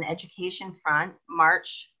 on the education front,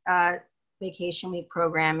 March vacation week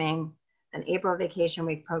programming, then April vacation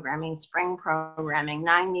week programming, spring programming,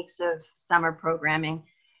 9 weeks of summer programming.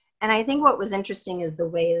 And I think what was interesting is the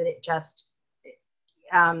way that it just,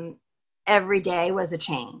 every day was a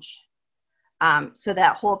change. So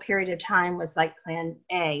that whole period of time was like plan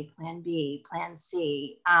A, plan B, plan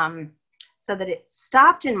C. So that it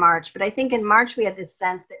stopped in March, but I think in March we had this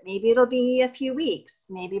sense that maybe it'll be a few weeks.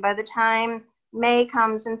 Maybe by the time May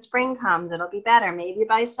comes and spring comes, it'll be better, maybe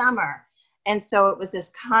by summer. And so it was this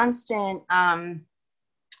constant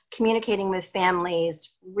communicating with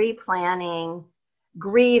families, replanning,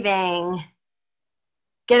 grieving,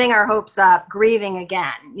 getting our hopes up, grieving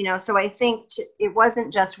again. So I think it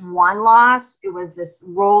wasn't just one loss, it was this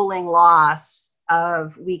rolling loss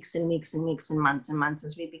of weeks and weeks and weeks and months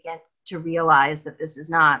as we began to realize that this is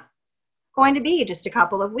not going to be just a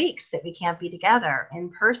couple of weeks, that we can't be together in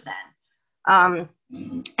person. And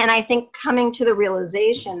I think coming to the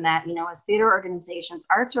realization that, as theater organizations,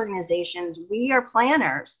 arts organizations, we are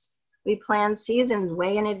planners. We plan seasons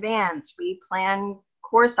way in advance. We plan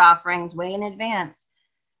course offerings way in advance,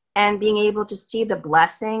 and being able to see the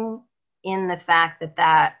blessing in the fact that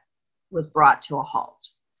that was brought to a halt.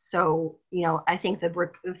 So, you know, I think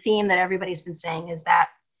the theme that everybody's been saying is that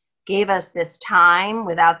gave us this time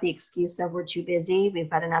without the excuse of we're too busy. We've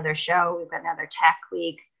got another show, we've got another tech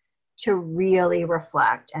week, to really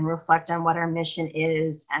reflect on what our mission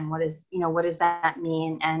is and what is, you know, what does that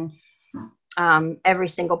mean, and every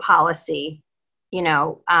single policy, you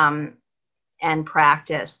know, and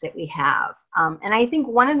practice that we have. And I think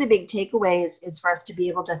one of the big takeaways is for us to be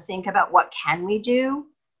able to think about what can we do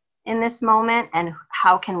in this moment and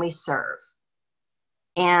how can we serve.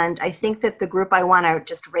 And I think that the group I want to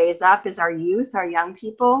just raise up is our youth, our young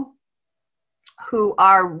people, who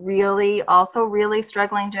are really also really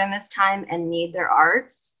struggling during this time and need their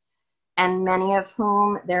arts, and many of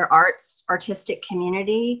whom their artistic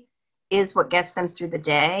community is what gets them through the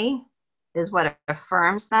day, is what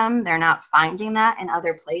affirms them. They're not finding that in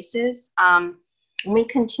other places. We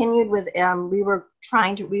continued with, we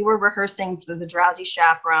were rehearsing for the Drowsy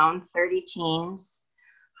Chaperone, 30 teens,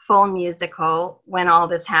 full musical when all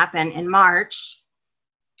this happened in March,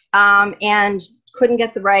 and couldn't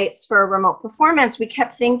get the rights for a remote performance. We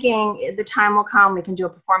kept thinking the time will come, we can do a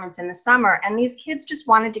performance in the summer. And these kids just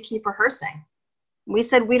wanted to keep rehearsing. We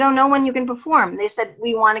said, we don't know when you can perform. They said,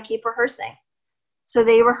 we want to keep rehearsing. So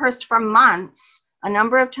they rehearsed for months, a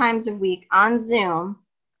number of times a week on Zoom,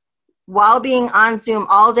 while being on Zoom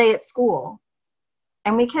all day at school.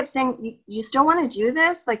 And we kept saying, you still want to do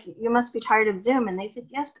this? Like, you must be tired of Zoom. And they said,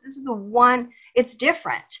 yes, but this is the one, it's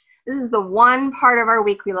different. This is the one part of our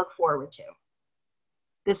week we look forward to.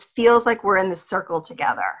 This feels like we're in this circle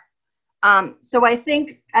together. So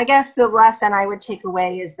I guess the lesson I would take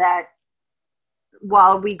away is that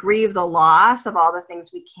while we grieve the loss of all the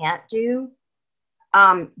things we can't do,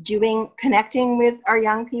 connecting with our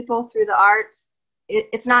young people through the arts,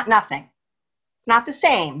 it's not nothing. It's not the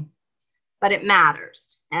same, but it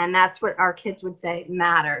matters. And that's what our kids would say,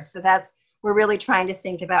 matters. So we're really trying to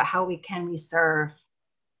think about how we serve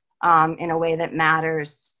in a way that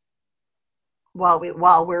matters while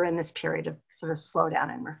we're in this period of sort of slowdown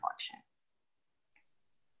and reflection.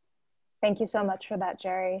 Thank you so much for that,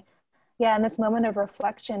 Jerry. Yeah, in this moment of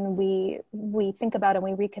reflection, we think about and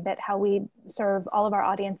we recommit how we serve all of our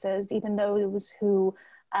audiences, even those who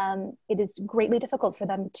it is greatly difficult for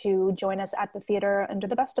them to join us at the theater under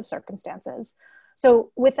the best of circumstances.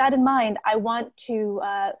 So with that in mind, I want to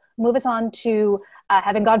move us on to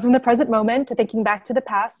having gone from the present moment to thinking back to the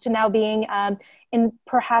past to now being in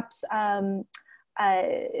perhaps in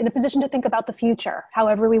a position to think about the future,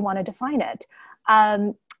 however we want to define it.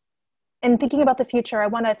 And thinking about the future, I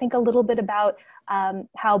want to think a little bit about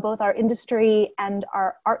how both our industry and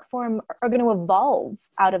our art form are going to evolve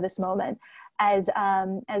out of this moment. As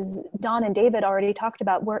Dawn and David already talked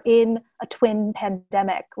about, we're in a twin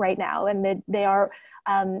pandemic right now, and they are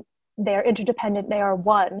interdependent. They are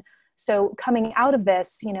one. So coming out of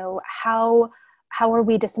this, you know, how are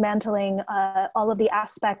we dismantling all of the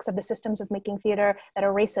aspects of the systems of making theater that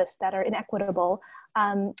are racist, that are inequitable?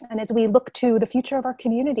 And as we look to the future of our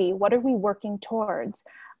community, what are we working towards?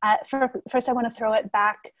 First, I want to throw it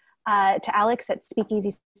back to Alex at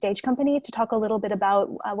Speakeasy Stage Company to talk a little bit about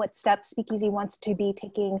what steps Speakeasy wants to be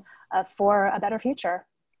taking for a better future.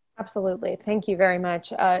 Absolutely. Thank you very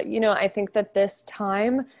much. You know, I think that this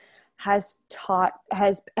time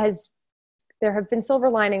there have been silver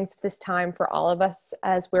linings this time for all of us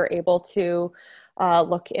as we're able to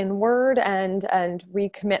look inward and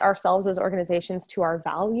recommit ourselves as organizations to our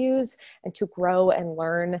values and to grow and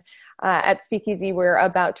learn. At Speakeasy, we're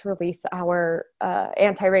about to release our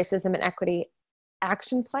anti-racism and equity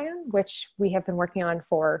action plan, which we have been working on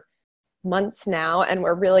for months now, and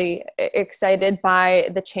we're really excited by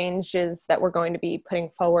the changes that we're going to be putting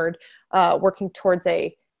forward, working towards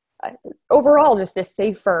overall just a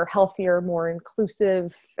safer, healthier, more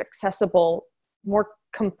inclusive, accessible, more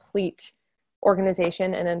complete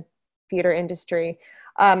organization and a theater industry.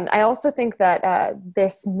 I also think that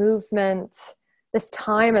this movement, this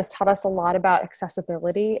time has taught us a lot about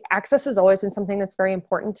accessibility. Access has always been something that's very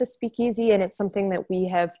important to Speakeasy, and it's something that we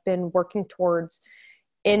have been working towards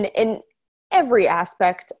in every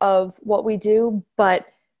aspect of what we do. But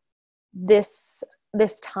this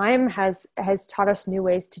time has taught us new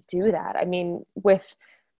ways to do that. I mean, with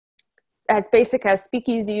as basic as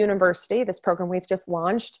Speakeasy University, this program we've just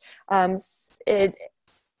launched, it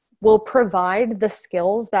will provide the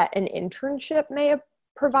skills that an internship may have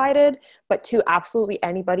provided, but to absolutely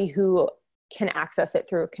anybody who can access it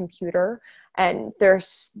through a computer. And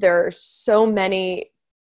there's so many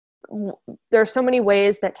there are so many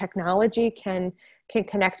ways that technology can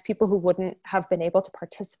connect people who wouldn't have been able to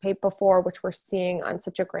participate before, which we're seeing on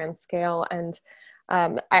such a grand scale. And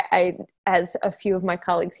I, as a few of my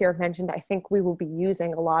colleagues here have mentioned, I think we will be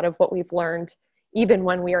using a lot of what we've learned, even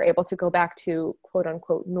when we are able to go back to quote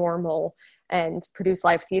unquote normal and produce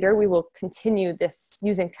live theater. We will continue this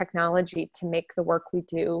using technology to make the work we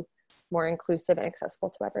do more inclusive and accessible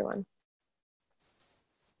to everyone.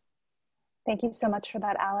 Thank you so much for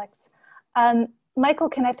that, Alex. Michael,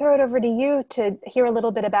 can I throw it over to you to hear a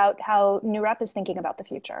little bit about how New Rep is thinking about the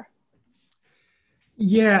future?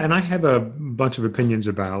 Yeah, and I have a bunch of opinions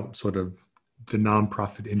about sort of the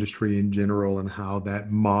nonprofit industry in general and how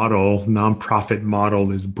that model, nonprofit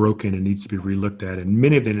model, is broken and needs to be relooked at. And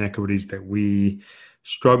many of the inequities that we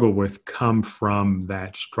struggle with come from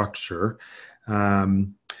that structure.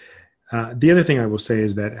 The other thing I will say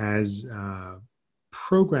is that as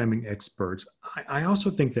programming experts, I also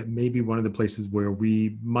think that maybe one of the places where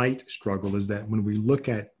we might struggle is that when we look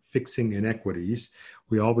at fixing inequities,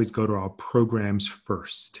 we always go to our programs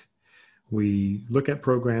first. We look at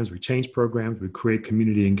programs, we change programs, we create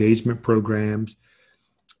community engagement programs,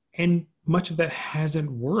 and much of that hasn't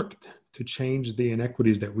worked to change the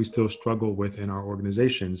inequities that we still struggle with in our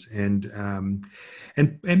organizations. And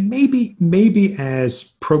maybe as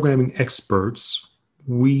programming experts,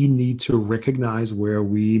 we need to recognize where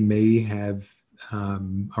we may have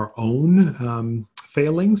our own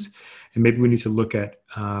failings, and maybe we need to look at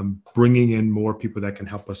bringing in more people that can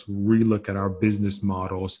help us relook at our business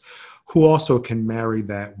models, who also can marry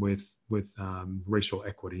that with racial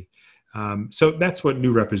equity. So that's what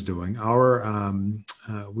New Rep is doing.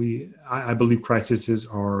 I believe crises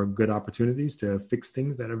are good opportunities to fix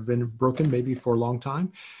things that have been broken maybe for a long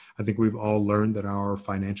time. I think we've all learned that our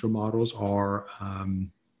financial models are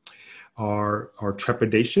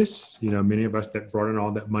trepidatious. You know, many of us that brought in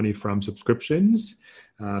all that money from subscriptions.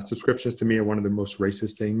 Subscriptions to me are one of the most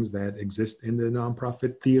racist things that exist in the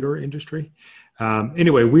nonprofit theater industry.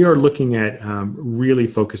 Anyway, we are looking at really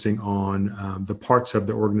focusing on the parts of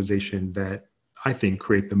the organization that I think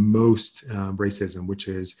create the most racism, which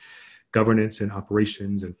is governance and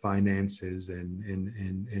operations and finances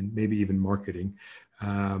and maybe even marketing.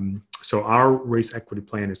 So our race equity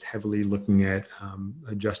plan is heavily looking at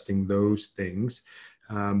adjusting those things.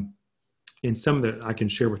 In some of I can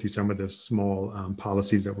share with you some of the small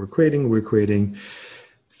policies that we're creating. We're creating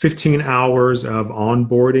 15 hours of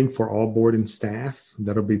onboarding for all board and staff.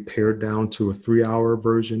 That'll be pared down to a 3-hour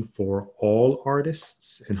version for all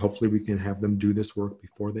artists. And hopefully we can have them do this work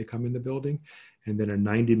before they come in the building. And then a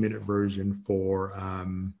 90-minute version for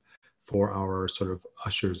our sort of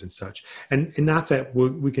ushers and such. And not that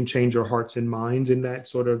we can change our hearts and minds in that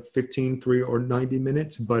sort of 15, 3, or 90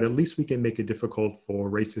 minutes, but at least we can make it difficult for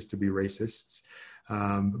racists to be racists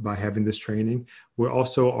by having this training. We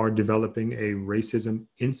also are developing a racism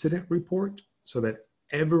incident report so that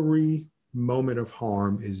every moment of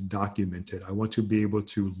harm is documented. I want to be able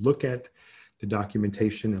to look at the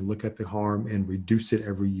documentation and look at the harm and reduce it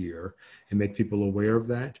every year and make people aware of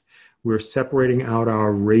that. We're separating out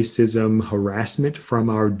our racism harassment from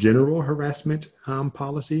our general harassment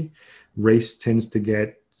policy. Race tends to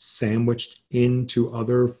get sandwiched into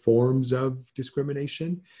other forms of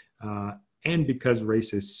discrimination. And because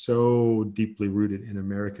race is so deeply rooted in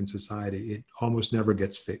American society, it almost never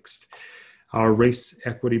gets fixed. Our race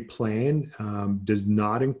equity plan does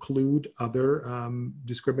not include other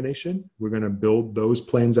discrimination. We're going to build those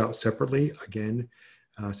plans out separately. Again,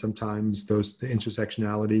 sometimes the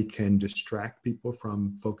intersectionality can distract people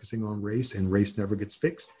from focusing on race, and race never gets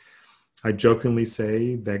fixed. I jokingly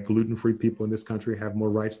say that gluten-free people in this country have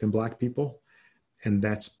more rights than Black people, and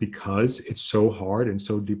that's because it's so hard and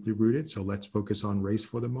so deeply rooted. So let's focus on race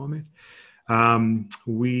for the moment.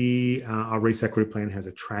 Our race equity plan has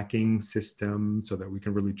a tracking system so that we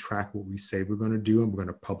can really track what we say we're going to do, and we're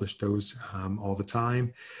going to publish those all the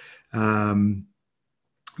time.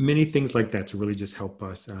 Many things like that to really just help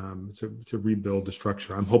us to rebuild the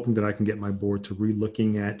structure. I'm hoping that I can get my board to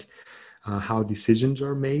re-looking at how decisions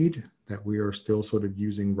are made, that we are still sort of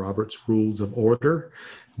using Robert's Rules of Order.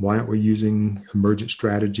 Why aren't we using emergent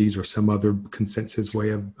strategies or some other consensus way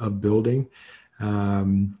of building?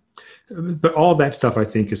 But all that stuff, I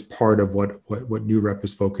think, is part of what New Rep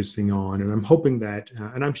is focusing on. And I'm hoping that,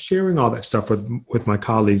 and I'm sharing all that stuff with my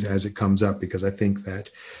colleagues as it comes up, because I think that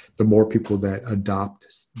the more people that adopt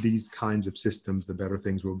these kinds of systems, the better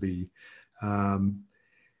things will be.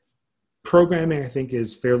 Programming, I think,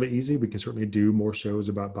 is fairly easy. We can certainly do more shows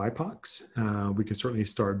about BIPOCs. We can certainly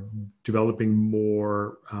start developing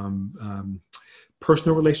more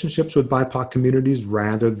personal relationships with BIPOC communities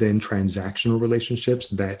rather than transactional relationships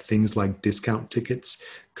that things like discount tickets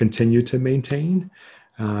continue to maintain.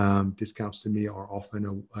 Discounts to me are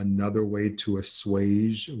often another way to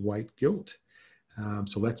assuage white guilt.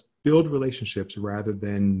 So let's build relationships rather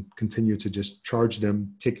than continue to just charge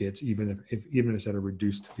them tickets, even if it's at a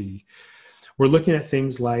reduced fee. We're looking at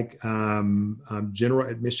things like general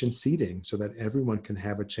admission seating so that everyone can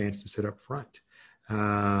have a chance to sit up front.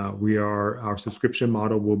 Our subscription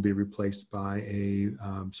model will be replaced by a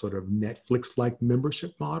sort of Netflix-like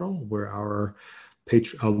membership model where our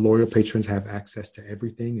loyal patrons have access to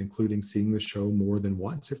everything, including seeing the show more than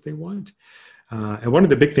once if they want. And one of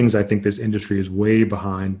the big things I think this industry is way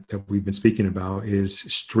behind that we've been speaking about is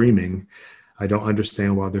streaming. I don't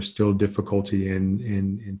understand why there's still difficulty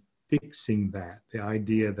in fixing that. The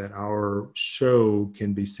idea that our show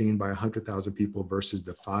can be seen by 100,000 people versus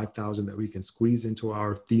the 5,000 that we can squeeze into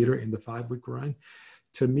our theater in the 5-week run.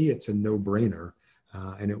 To me, it's a no-brainer.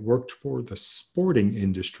 And it worked for the sporting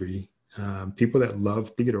industry. People that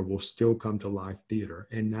love theater will still come to live theater.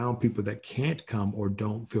 And now people that can't come or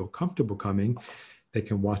don't feel comfortable coming, they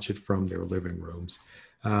can watch it from their living rooms.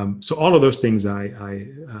 So all of those things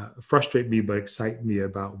frustrate me, but excite me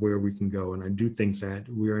about where we can go. And I do think that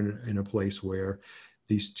we're in a place where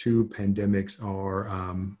these two pandemics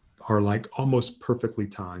are like almost perfectly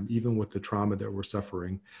timed, even with the trauma that we're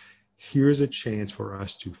suffering. Here's a chance for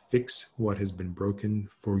us to fix what has been broken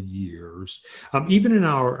for years. Even in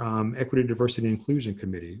our Equity, Diversity, and Inclusion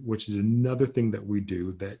Committee, which is another thing that we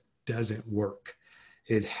do that doesn't work.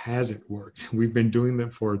 It hasn't worked. We've been doing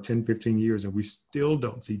that for 10, 15 years, and we still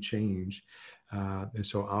don't see change. And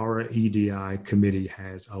so our EDI committee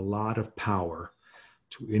has a lot of power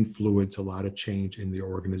to influence a lot of change in the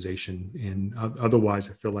organization. And otherwise,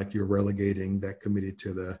 I feel like you're relegating that committee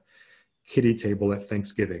to the kiddie table at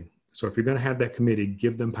Thanksgiving. So if you're going to have that committee,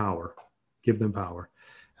 give them power. Give them power.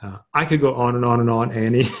 I could go on and on and on,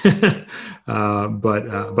 Annie, but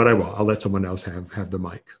I won't. I'll let someone else have the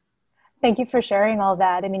mic. Thank you for sharing all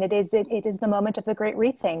that. I mean, it is the moment of the great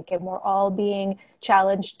rethink, and we're all being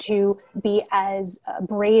challenged to be as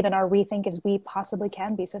brave in our rethink as we possibly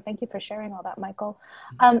can be. So thank you for sharing all that, Michael.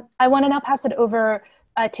 I want to now pass it over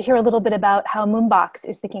to hear a little bit about how Moonbox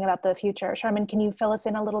is thinking about the future. Sharman, can you fill us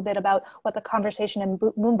in a little bit about what the conversation in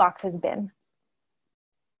Moonbox has been?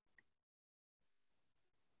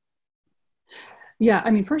 Yeah,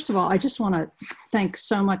 I mean, first of all, I just want to thank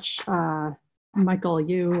so much Michael,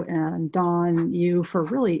 you and Dawn, you for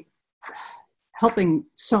really helping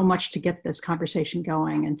so much to get this conversation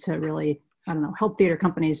going and to really, I don't know, help theater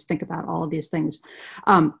companies think about all of these things.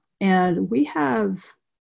 And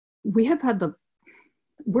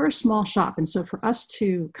we're a small shop. And so for us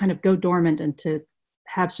to kind of go dormant and to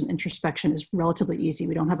have some introspection is relatively easy.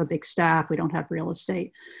 We don't have a big staff. We don't have real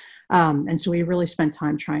estate. And so we really spend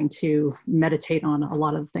time trying to meditate on a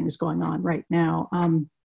lot of the things going on right now.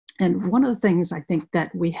 And one of the things I think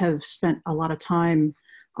that we have spent a lot of time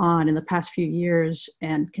on in the past few years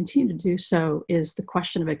and continue to do so is the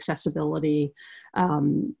question of accessibility,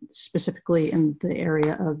 specifically in the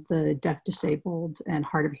area of the deaf, disabled, and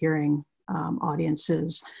hard of hearing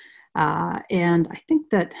audiences. And I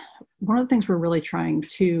think that one of the things we're really trying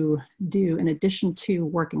to do, in addition to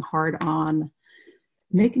working hard on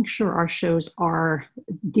making sure our shows are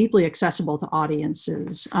deeply accessible to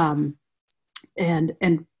audiences,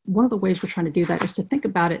 and one of the ways we're trying to do that is to think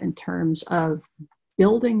about it in terms of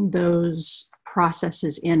building those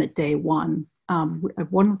processes in at day one.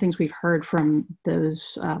 One of the things we've heard from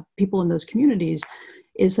those people in those communities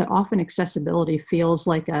is that often accessibility feels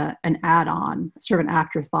like an add-on, sort of an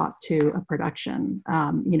afterthought to a production.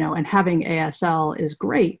 And having ASL is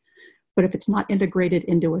great, but if it's not integrated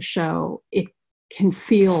into a show, it can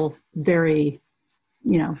feel very,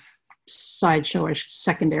 sideshowish,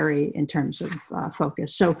 secondary in terms of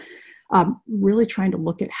focus. So really trying to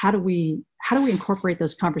look at how do we incorporate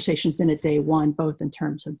those conversations in at day one, both in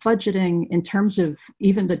terms of budgeting, in terms of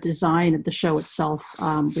even the design of the show itself.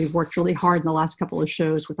 We've worked really hard in the last couple of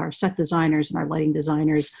shows with our set designers and our lighting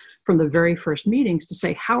designers from the very first meetings to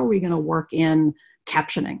say, how are we going to work in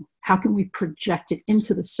captioning? How can we project it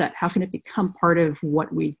into the set? How can it become part of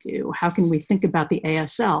what we do? How can we think about the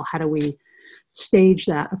ASL? How do we stage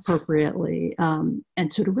that appropriately? And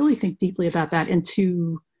so to really think deeply about that and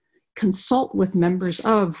to consult with members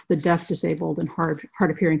of the deaf, disabled, and hard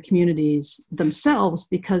of hearing communities themselves,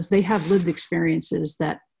 because they have lived experiences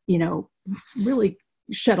that, really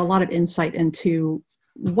shed a lot of insight into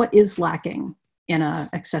what is lacking in an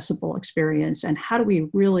accessible experience and how do we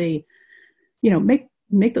really,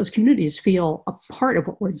 make those communities feel a part of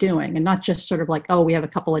what we're doing and not just sort of like, oh, we have a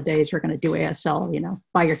couple of days, we're going to do ASL,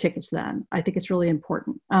 buy your tickets then. I think it's really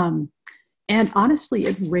important. And honestly,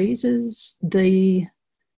 it raises the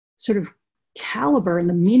sort of caliber and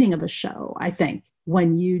the meaning of a show, I think,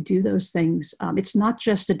 when you do those things. It's not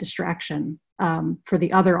just a distraction for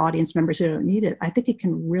the other audience members who don't need it. I think it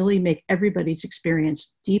can really make everybody's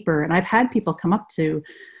experience deeper. And I've had people come up to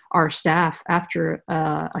our staff after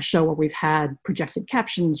a show where we've had projected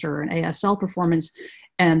captions or an ASL performance,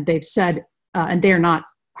 and they've said, and they're not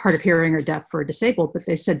hard of hearing or deaf or disabled, but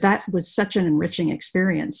they said that was such an enriching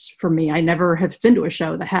experience for me. I never have been to a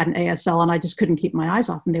show that had an ASL, and I just couldn't keep my eyes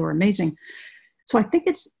off them. They were amazing. So I think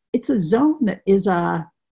it's a zone that is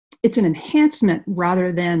it's an enhancement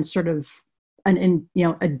rather than sort of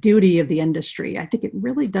a duty of the industry. I think it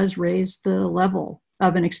really does raise the level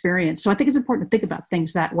of an experience. So I think it's important to think about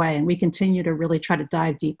things that way, and we continue to really try to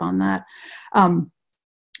dive deep on that.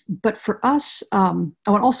 But for us,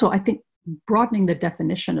 I think broadening the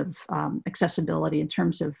definition of accessibility in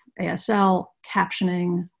terms of ASL,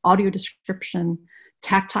 captioning, audio description,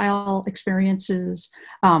 tactile experiences,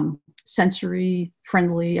 sensory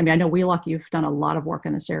friendly. I mean, I know Wheelock, you've done a lot of work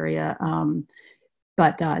in this area,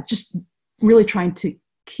 but just really trying to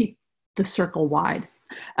keep the circle wide.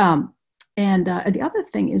 And the other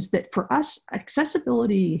thing is that for us,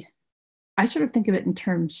 accessibility, I sort of think of it in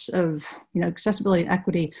terms of, accessibility and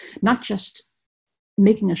equity, not just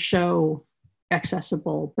making a show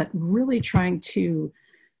accessible, but really trying to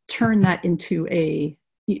turn that into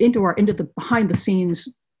the behind the scenes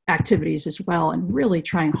activities as well, and really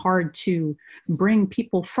trying hard to bring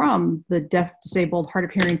people from the deaf, disabled, hard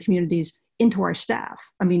of hearing communities into our staff.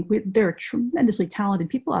 I mean, there are tremendously talented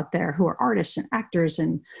people out there who are artists and actors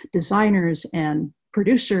and designers and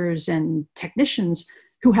producers and technicians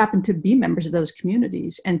who happen to be members of those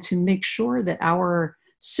communities, and to make sure that our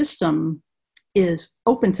system is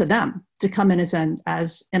open to them to come in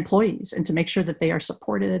as employees, and to make sure that they are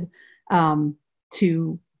supported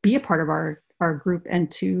to be a part of our group and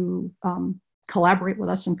to collaborate with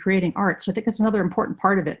us in creating art. So I think that's another important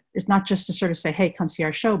part of it. It's not just to sort of say, hey, come see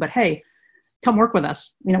our show, but hey, come work with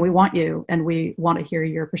us. We want you, and we want to hear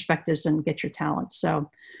your perspectives and get your talents. So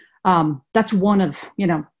that's one of,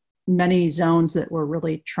 many zones that we're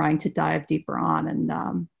really trying to dive deeper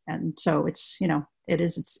on. And so it's,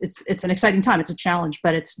 it's an exciting time. It's a challenge,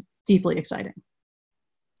 but it's deeply exciting.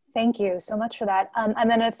 Thank you so much for that. I'm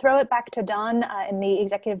going to throw it back to Dawn in the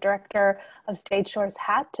Executive Director of Stage Shore's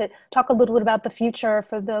hat to talk a little bit about the future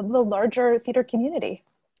for the larger theater community.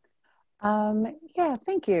 Yeah,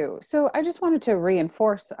 thank you. So I just wanted to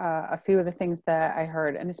reinforce a few of the things that I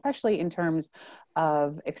heard, and especially in terms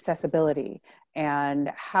of accessibility and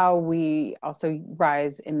how we also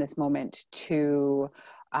rise in this moment to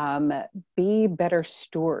be better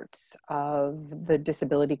stewards of the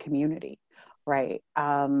disability community, right?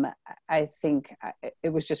 I think it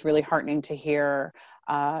was just really heartening to hear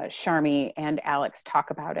Sharmi and Alex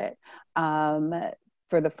talk about it.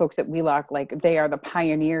 For the folks at Wheelock, they are the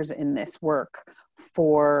pioneers in this work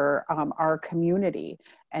for our community.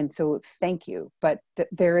 And so thank you. But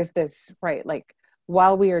there is this, right,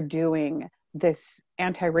 while we are doing this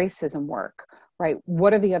anti-racism work, right,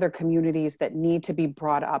 what are the other communities that need to be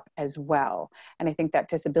brought up as well? And I think that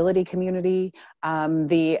disability community,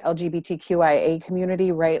 the LGBTQIA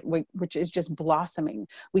community, right, which is just blossoming.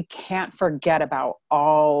 We can't forget about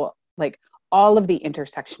all of the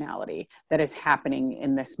intersectionality that is happening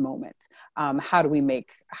in this moment. How do we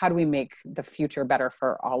make the future better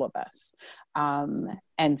for all of us?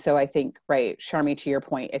 And so I think, right, Sharmi, to your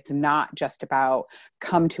point, it's not just about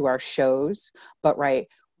come to our shows, but right,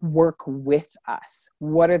 work with us.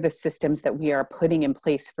 What are the systems that we are putting in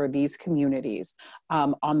place for these communities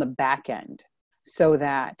on the back end, so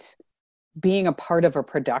that being a part of a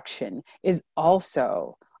production is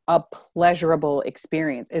also a pleasurable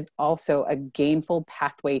experience, is also a gainful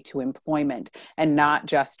pathway to employment, and not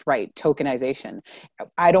just, right, tokenization.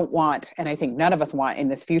 I don't want, and I think none of us want in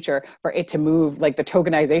this future, for it to move, the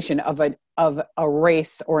tokenization of a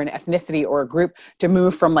race or an ethnicity or a group to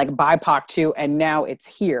move from BIPOC to, and now it's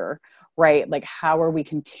here, right? How are we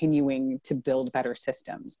continuing to build better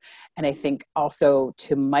systems? And I think also,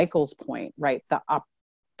 to Michael's point, right,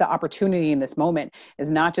 the opportunity in this moment is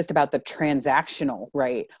not just about the transactional,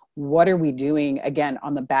 right? What are we doing, again,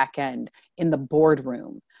 on the back end in the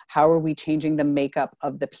boardroom? How are we changing the makeup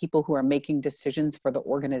of the people who are making decisions for the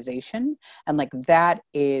organization? And that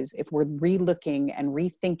is, if we're relooking and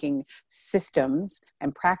rethinking systems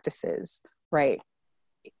and practices, right,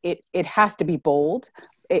 it has to be bold.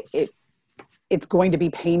 It's going to be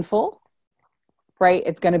painful, right?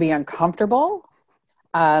 It's going to be uncomfortable.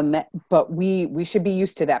 But we should be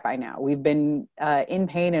used to that by now. We've been in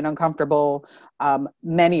pain and uncomfortable,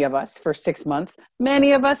 many of us for 6 months,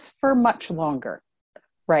 many of us for much longer,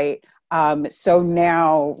 right? So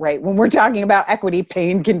now, right, when we're talking about equity,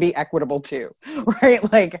 pain can be equitable too,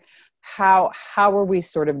 right? Like how are we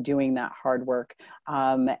sort of doing that hard work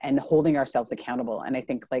and holding ourselves accountable? And I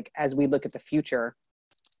think like as we look at the future,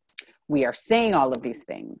 we are saying all of these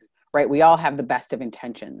things, right? We all have the best of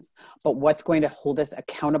intentions, but what's going to hold us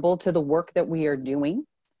accountable to the work that we are doing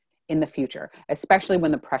in the future, especially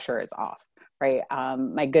when the pressure is off, right?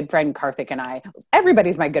 My good friend Karthik and I,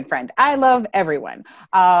 everybody's my good friend. I love everyone.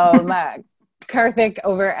 Karthik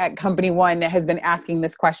over at Company One has been asking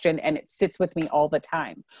this question and it sits with me all the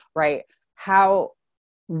time, right?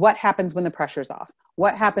 What happens when the pressure's off?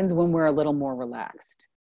 What happens when we're a little more relaxed?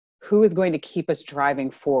 Who is going to keep us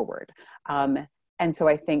driving forward? And so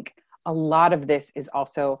I think a lot of this is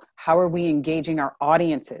also, how are we engaging our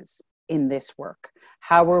audiences in this work?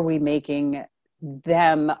 How are we making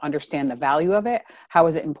them understand the value of it? How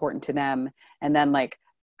is it important to them? And then like,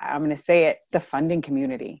 I'm going to say it, the funding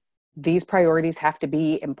community. These priorities have to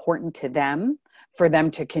be important to them for them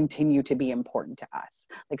to continue to be important to us.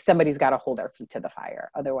 Like somebody's got to hold our feet to the fire.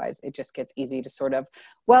 Otherwise it just gets easy to sort of,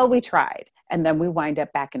 well, we tried. And then we wind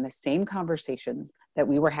up back in the same conversations that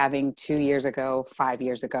we were having 2 years ago, 5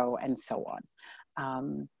 years ago, and so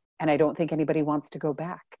on. And I don't think anybody wants to go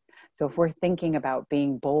back. So if we're thinking about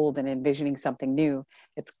being bold and envisioning something new,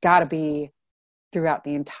 it's got to be throughout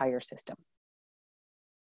the entire system.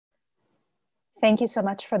 Thank you so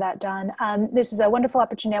much for that, Dawn. This is a wonderful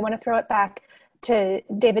opportunity. I want to throw it back to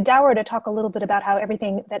David Dower to talk a little bit about how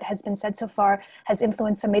everything that has been said so far has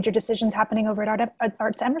influenced some major decisions happening over at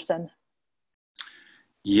Arts Emerson.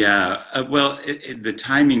 Yeah, well, the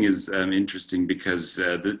timing is interesting because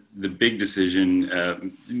the big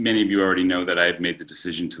decision, many of you already know that I've made the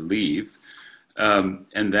decision to leave.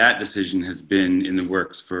 And that decision has been in the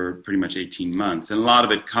works for pretty much 18 months. And a lot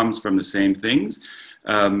of it comes from the same things,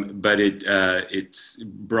 but it's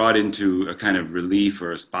brought into a kind of relief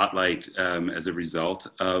or a spotlight as a result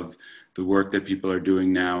of the work that people are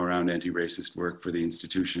doing now around anti-racist work for the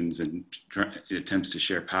institutions and attempts to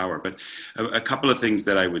share power. But a couple of things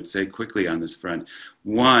that I would say quickly on this front.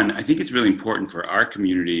 One, I think it's really important for our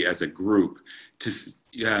community as a group to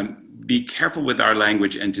be careful with our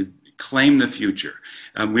language and to claim the future.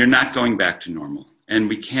 We're not going back to normal. And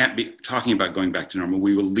we can't be talking about going back to normal.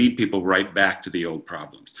 We will lead people right back to the old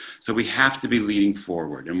problems. So we have to be leading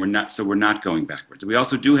forward, and we're not going backwards. We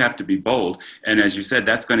also do have to be bold, and as you said,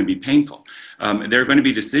 that's going to be painful. There are going to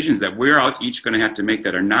be decisions that we're all each going to have to make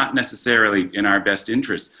that are not necessarily in our best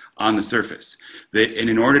interest on the surface. And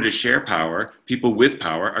in order to share power, people with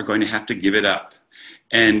power are going to have to give it up.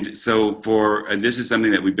 And so this is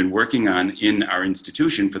something that we've been working on in our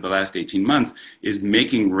institution for the last 18 months, is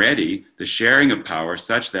making ready the sharing of power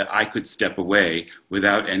such that I could step away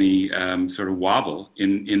without any sort of wobble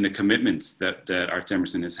in the commitments that Arts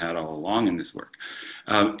Emerson has had all along in this work.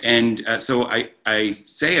 So I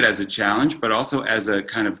say it as a challenge, but also as a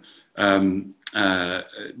kind of, I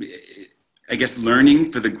guess,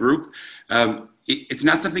 learning for the group. It's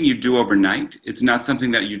not something you do overnight. It's not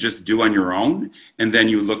something that you just do on your own and then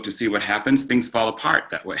you look to see what happens. Things fall apart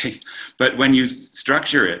that way. But when you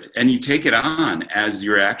structure it and you take it on as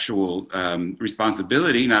your actual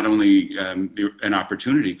responsibility, not only an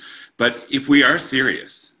opportunity, but if we are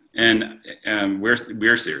serious, and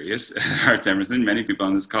we're serious, Arts Emerson, many people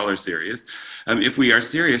on this call are serious. If we are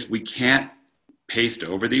serious, we can't paste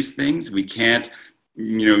over these things. We can't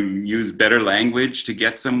use better language to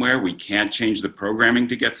get somewhere. We can't change the programming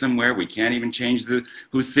to get somewhere. We can't even change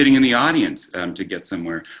who's sitting in the audience to get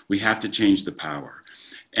somewhere. We have to change the power.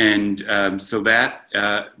 And so that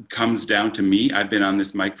comes down to me. I've been on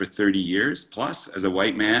this mic for 30 years plus as a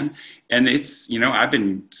white man. And it's, I've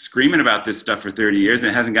been screaming about this stuff for 30 years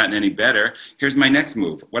and it hasn't gotten any better. Here's my next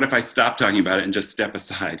move. What if I stop talking about it and just step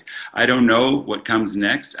aside? I don't know what comes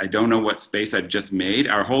next. I don't know what space I've just made.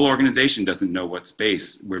 Our whole organization doesn't know what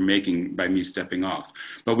space we're making by me stepping off.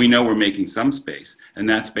 But we know we're making some space, and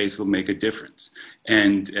that space will make a difference.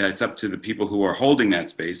 And it's up to the people who are holding that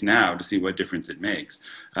space now to see what difference it makes.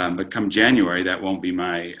 But come January, that won't be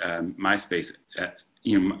my space.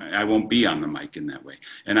 I won't be on the mic in that way.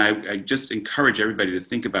 And I just encourage everybody to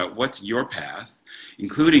think about what's your path,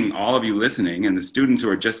 including all of you listening and the students who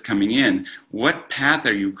are just coming in. What path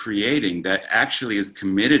are you creating that actually is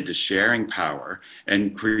committed to sharing power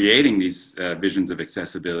and creating these visions of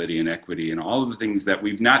accessibility and equity and all of the things that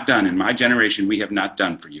we've not done in my generation, we have not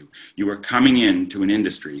done for you. You are coming into an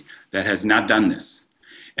industry that has not done this.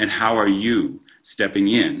 And how are you stepping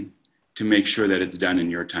in to make sure that it's done in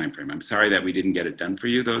your time frame. I'm sorry that we didn't get it done for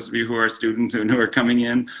you, those of you who are students and who are coming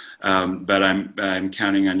in, but I'm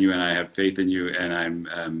counting on you, and I have faith in you, and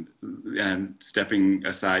I'm stepping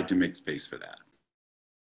aside to make space for that.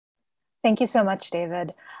 Thank you so much,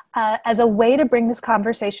 David. As a way to bring this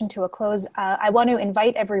conversation to a close, I want to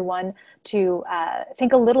invite everyone to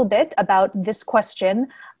think a little bit about this question.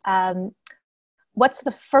 What's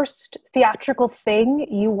the first theatrical thing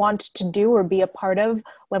you want to do or be a part of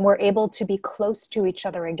when we're able to be close to each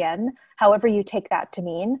other again, however you take that to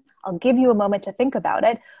mean? I'll give you a moment to think about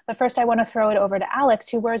it, but first I want to throw it over to Alex,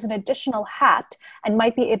 who wears an additional hat and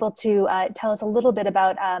might be able to tell us a little bit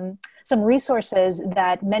about some resources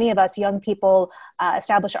that many of us young people,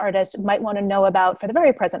 established artists, might want to know about for the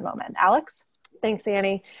very present moment. Alex? Thanks,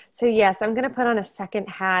 Annie. So yes, I'm going to put on a second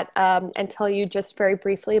hat and tell you just very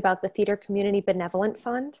briefly about the Theater Community Benevolent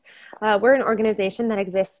Fund. We're an organization that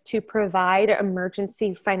exists to provide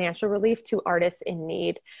emergency financial relief to artists in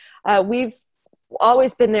need. We've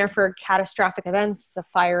always been there for catastrophic events, a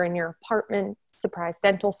fire in your apartment, surprise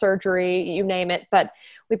dental surgery, you name it. But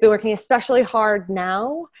we've been working especially hard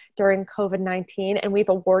now during COVID-19, and we've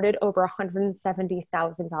awarded over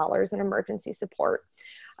 $170,000 in emergency support.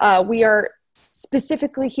 We are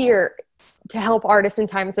specifically here to help artists in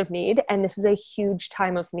times of need, and this is a huge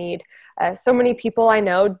time of need. So many people I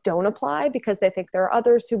know don't apply because they think there are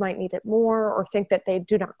others who might need it more or think that they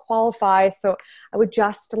do not qualify. So I would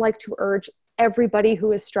just like to urge everybody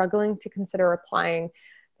who is struggling to consider applying.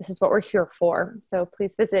 This is what we're here for. So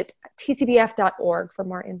please visit tcbf.org for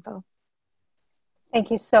more info.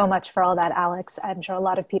 Thank you so much for all that, Alex. I'm sure a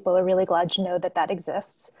lot of people are really glad to know that that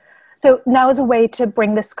exists. So now, as a way to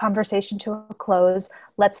bring this conversation to a close,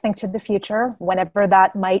 let's think to the future, whenever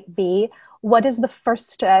that might be. What is the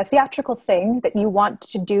first theatrical thing that you want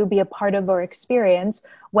to do, be a part of, or experience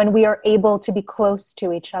when we are able to be close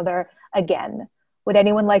to each other again? Would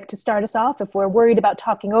anyone like to start us off? If we're worried about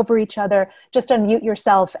talking over each other, just unmute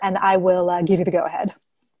yourself and I will give you the go-ahead.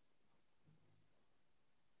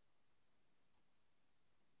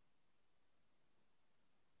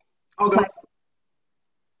 I'll go.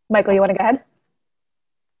 Michael, you want to go ahead?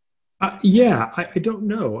 Yeah, I don't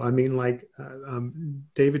know. I mean, like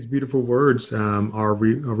David's beautiful words are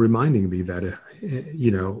reminding me that,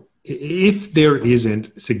 you know, if there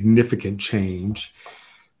isn't significant change,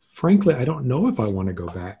 frankly, I don't know if I want to go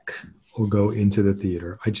back or go into the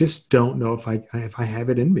theater. I just don't know if I have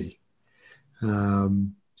it in me.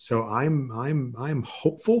 So I'm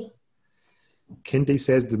hopeful. Kendi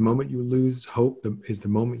says the moment you lose hope is the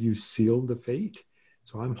moment you seal the fate.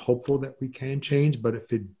 So I'm hopeful that we can change, but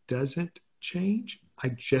if it doesn't change, I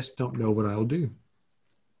just don't know what I'll do.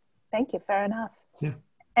 Thank you. Fair enough. Yeah.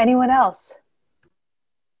 Anyone else?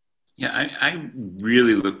 Yeah, I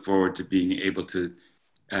really look forward to being able to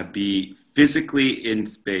be physically in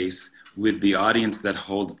space with the audience that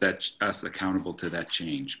holds us accountable to that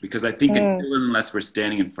change. Because I think until and unless we're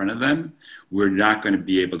standing in front of them, we're not going to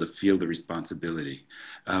be able to feel the responsibility.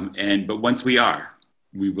 But once we are,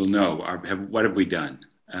 we will know what have we done.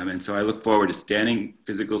 And so I look forward to standing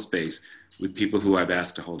physical space with people who I've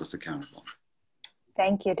asked to hold us accountable.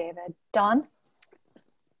 Thank you, David. Dawn?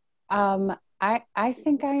 I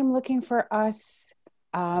think I am looking for us,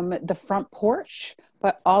 the front porch,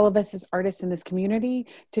 but all of us as artists in this community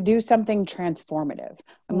to do something transformative.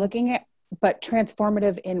 I'm looking at, but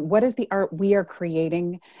transformative in what is the art we are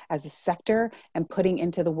creating as a sector and putting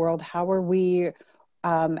into the world? How are we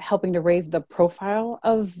helping to raise the profile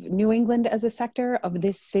of New England as a sector, of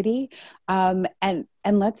this city? And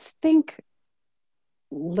let's think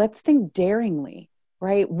daringly,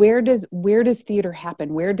 right? Where does theater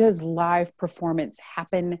happen? Where does live performance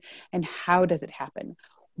happen? And how does it happen?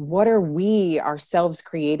 What are we ourselves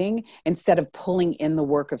creating instead of pulling in the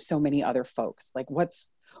work of so many other folks? Like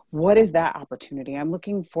what is that opportunity? I'm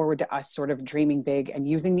looking forward to us sort of dreaming big and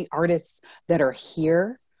using the artists that are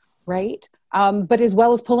here, right? But as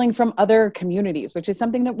well as pulling from other communities, which is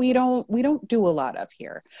something that we don't do a lot of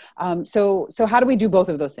here. So how do we do both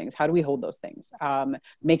of those things? How do we hold those things?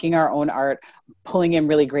 Making our own art, pulling in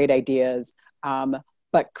really great ideas,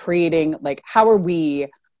 but creating, like, how are we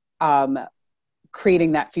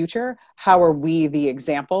creating that future? How are we the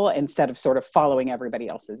example instead of sort of following everybody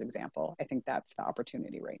else's example? I think that's the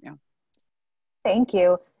opportunity right now. Thank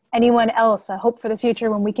you. Anyone else? A hope for the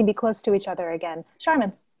future when we can be close to each other again?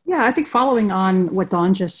 Charmin. Yeah, I think following on what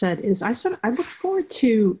Dawn just said is I look forward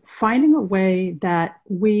to finding a way that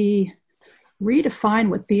we redefine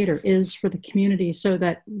what theater is for the community so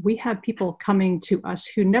that we have people coming to us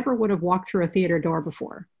who never would have walked through a theater door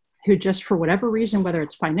before, who just for whatever reason, whether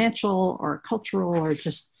it's financial or cultural or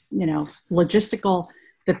just, logistical,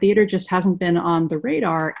 the theater just hasn't been on the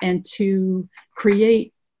radar, and to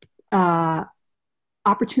create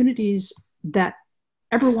opportunities that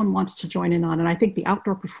everyone wants to join in on. And I think the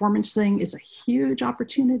outdoor performance thing is a huge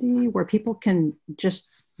opportunity where people can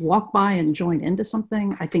just walk by and join into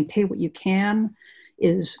something. I think Pay What You Can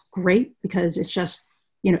is great because it's just,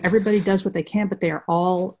 you know, everybody does what they can, but they are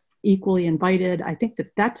all equally invited. I think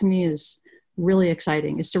that to me is really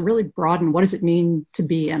exciting, is to really broaden what does it mean to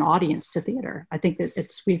be an audience to theater. I think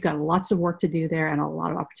that we've got lots of work to do there and a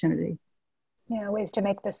lot of opportunity. Yeah, ways to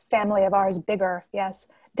make this family of ours bigger. Yes.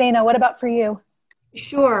 Dana, what about for you?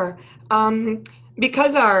 Sure.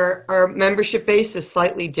 Because our membership base is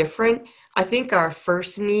slightly different, I think our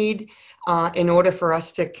first need in order for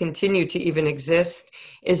us to continue to even exist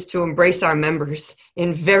is to embrace our members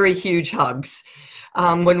in very huge hugs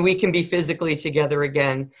when we can be physically together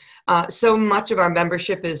again. So much of our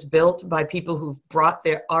membership is built by people who've brought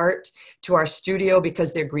their art to our studio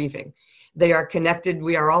because they're grieving. They are connected.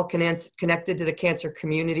 We are all connected to the cancer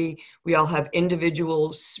community. We all have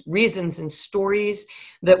individual reasons and stories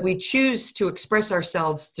that we choose to express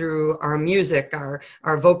ourselves through our music, our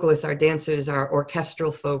vocalists, our dancers, our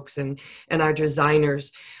orchestral folks, and our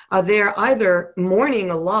designers. They're either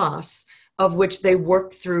mourning a loss of which they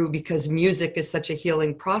work through because music is such a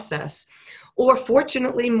healing process, or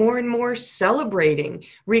fortunately more and more celebrating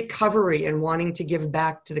recovery and wanting to give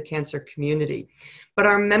back to the cancer community. But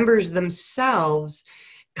our members themselves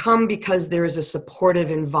come because there is a supportive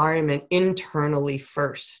environment internally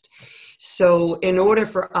first. So in order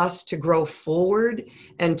for us to grow forward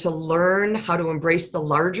and to learn how to embrace the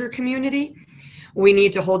larger community, we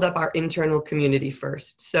need to hold up our internal community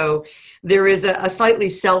first. So there is a slightly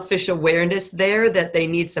selfish awareness there that they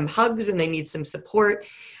need some hugs and they need some support.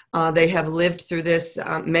 They have lived through this.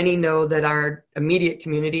 Many know that our immediate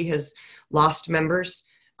community has lost members.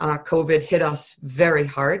 COVID hit us very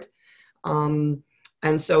hard. And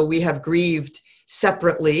so we have grieved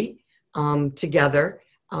separately together.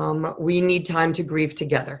 We need time to grieve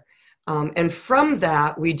together. And from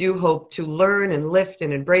that, we do hope to learn and lift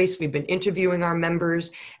and embrace. We've been interviewing our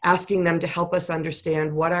members, asking them to help us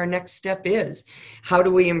understand what our next step is. How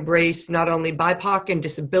do we embrace not only BIPOC and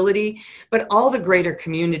disability, but all the greater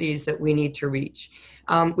communities that we need to reach?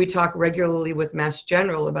 We talk regularly with Mass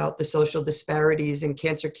General about the social disparities in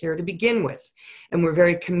cancer care to begin with. And we're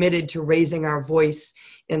very committed to raising our voice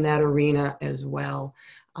in that arena as well.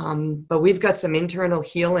 But we've got some internal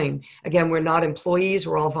healing. Again, we're not employees,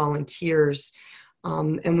 we're all volunteers.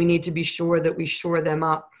 And we need to be sure that we shore them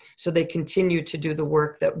up so they continue to do the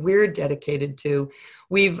work that we're dedicated to.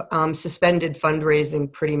 We've suspended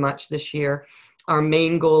fundraising pretty much this year. Our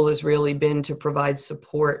main goal has really been to provide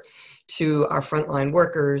support to our frontline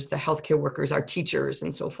workers, the healthcare workers, our teachers,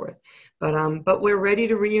 and so forth. But we're ready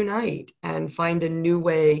to reunite and find a new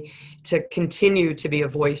way to continue to be a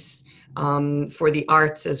voice for the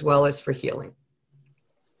arts as well as for healing.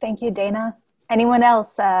 Thank you, Dana. Anyone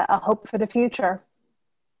else? A hope for the future?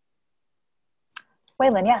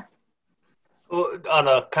 Waylon, yeah. Well, on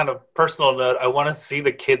a kind of personal note, I want to see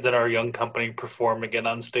the kids in our young company perform again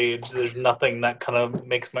on stage. There's nothing that kind of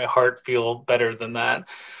makes my heart feel better than that.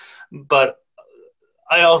 But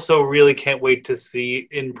I also really can't wait to see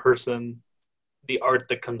in person the art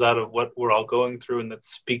that comes out of what we're all going through and that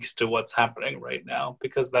speaks to what's happening right now,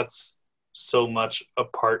 because that's so much a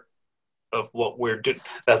part of what we're doing.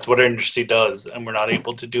 That's what our industry does, and we're not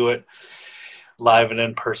able to do it live and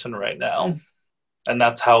in person right now. And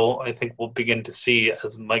that's how I think we'll begin to see,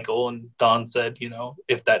 as Michael and Don said, you know,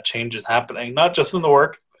 if that change is happening, not just in the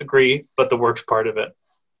work, agree, but the work's part of it.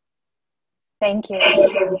 Thank you.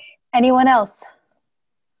 Anyone else?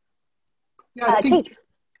 Yeah, I think, Keith.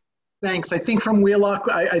 Thanks. I think from Wheelock,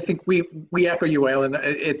 I think we echo you, Waylon.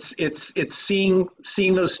 It's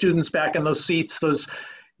seeing those students back in those seats, those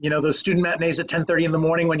student matinees at 10:30 in the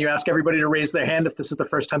morning when you ask everybody to raise their hand if this is the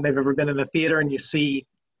first time they've ever been in a theater, and you see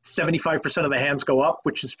 75% of the hands go up,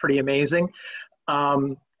 which is pretty amazing.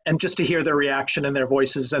 And just to hear their reaction and their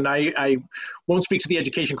voices. And I won't speak to the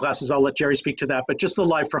education classes, I'll let Jerry speak to that, but just the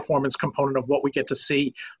live performance component of what we get to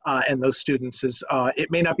see and those students is, it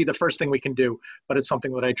may not be the first thing we can do, but it's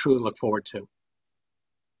something that I truly look forward to.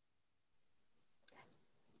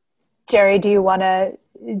 Jerry, do you want to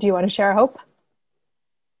share a hope?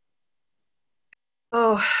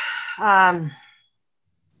 Oh,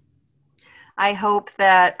 I hope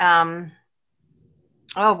that,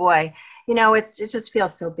 oh boy, you know, it just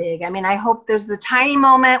feels so big. I mean, I hope there's the tiny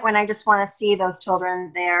moment when I just want to see those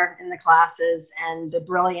children there in the classes and the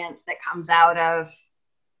brilliance that comes out of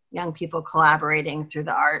young people collaborating through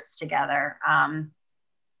the arts together.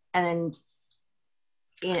 And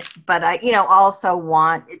but I, also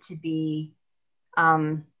want it to be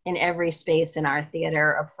in every space in our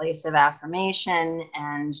theater a place of affirmation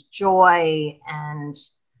and joy and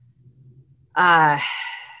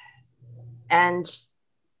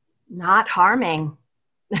not harming,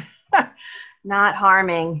 not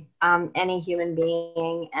harming any human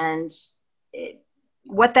being. And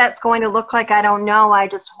what that's going to look like, I don't know. I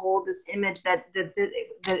just hold this image that it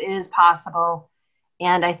is possible.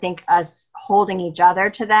 And I think us holding each other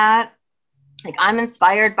to that, like I'm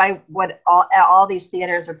inspired by what all these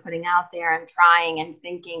theaters are putting out there and trying and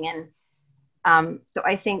thinking. And so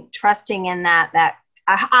I think trusting in that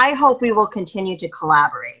I hope we will continue to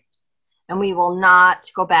collaborate and we will not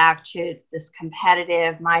go back to this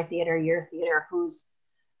competitive, my theater, your theater, who's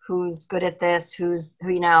good at this, who's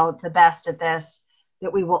the best at this,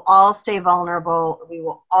 that we will all stay vulnerable. We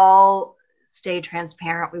will all stay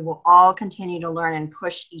transparent. We will all continue to learn and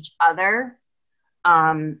push each other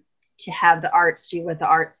to have the arts do what the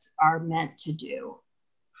arts are meant to do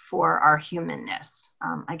for our humanness.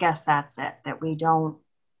 I guess that's it, that we don't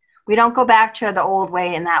go back to the old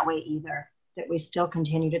way in that way either, that we still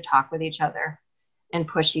continue to talk with each other and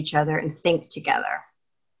push each other and think together.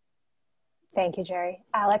 Thank you, Jerry.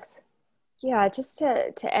 Alex? Yeah, just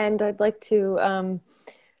to end, I'd like to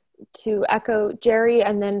echo Jerry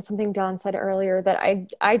and then something Don said earlier, that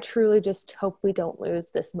I truly just hope we don't lose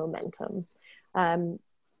this momentum. And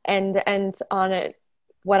on it,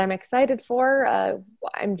 what I'm excited for,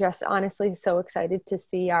 I'm just honestly so excited to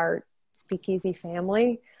see our Speakeasy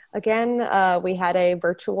family again. We had a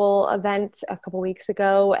virtual event a couple weeks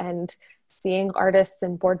ago, and seeing artists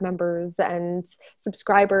and board members and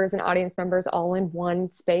subscribers and audience members all in one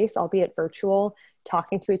space, albeit virtual,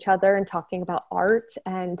 talking to each other and talking about art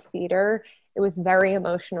and theater. It was very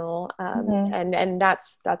emotional. And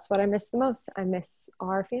that's what I miss the most. I miss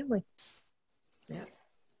our family. Yeah.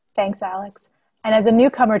 Thanks, Alex. And as a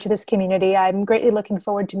newcomer to this community, I'm greatly looking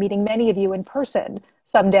forward to meeting many of you in person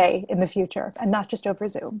someday in the future, and not just over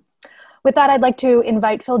Zoom. With that, I'd like to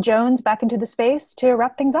invite Phil Jones back into the space to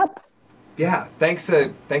wrap things up. Yeah, thanks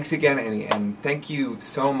again, Annie, and thank you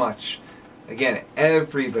so much, again,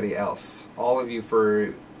 everybody else, all of you,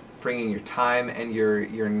 for bringing your time and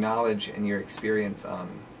your knowledge and your experience, and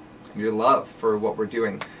your love for what we're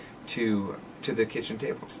doing to the kitchen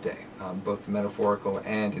table today, both the metaphorical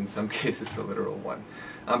and, in some cases, the literal one.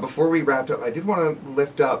 Before we wrapped up, I did want to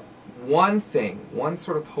lift up one thing, one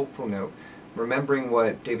sort of hopeful note, remembering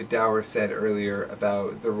what David Dower said earlier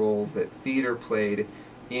about the role that theater played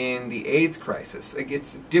in the AIDS crisis.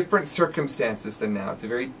 It's different circumstances than now. It's a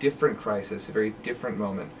very different crisis, a very different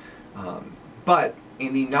moment. But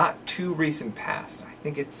in the not too recent past, I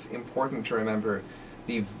think it's important to remember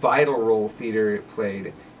the vital role theater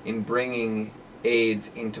played in bringing AIDS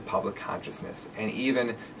into public consciousness and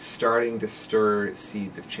even starting to stir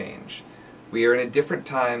seeds of change. We are in a different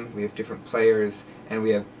time, we have different players, and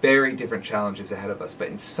we have very different challenges ahead of us. But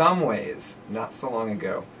in some ways, not so long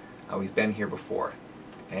ago, we've been here before.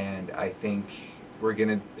 And I think we're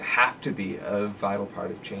going to have to be a vital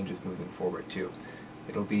part of changes moving forward too.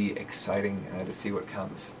 It'll be exciting to see what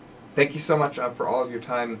comes. Thank you so much for all of your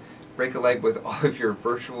time. Break a leg with all of your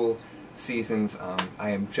virtual seasons.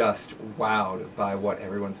 I am just wowed by what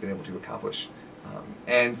everyone's been able to accomplish.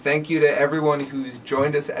 And thank you to everyone who's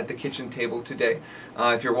joined us at the kitchen table today.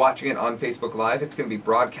 If you're watching it on Facebook Live, it's going to be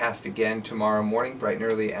broadcast again tomorrow morning, bright and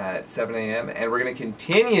early at 7 a.m. And we're going to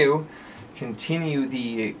continue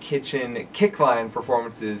the Kitchen Kickline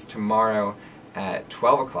performances tomorrow at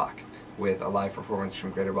 12 o'clock with a live performance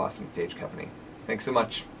from Greater Boston Stage Company. Thanks so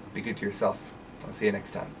much. Be good to yourself. I'll see you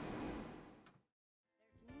next time.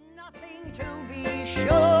 Nothing to be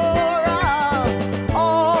sure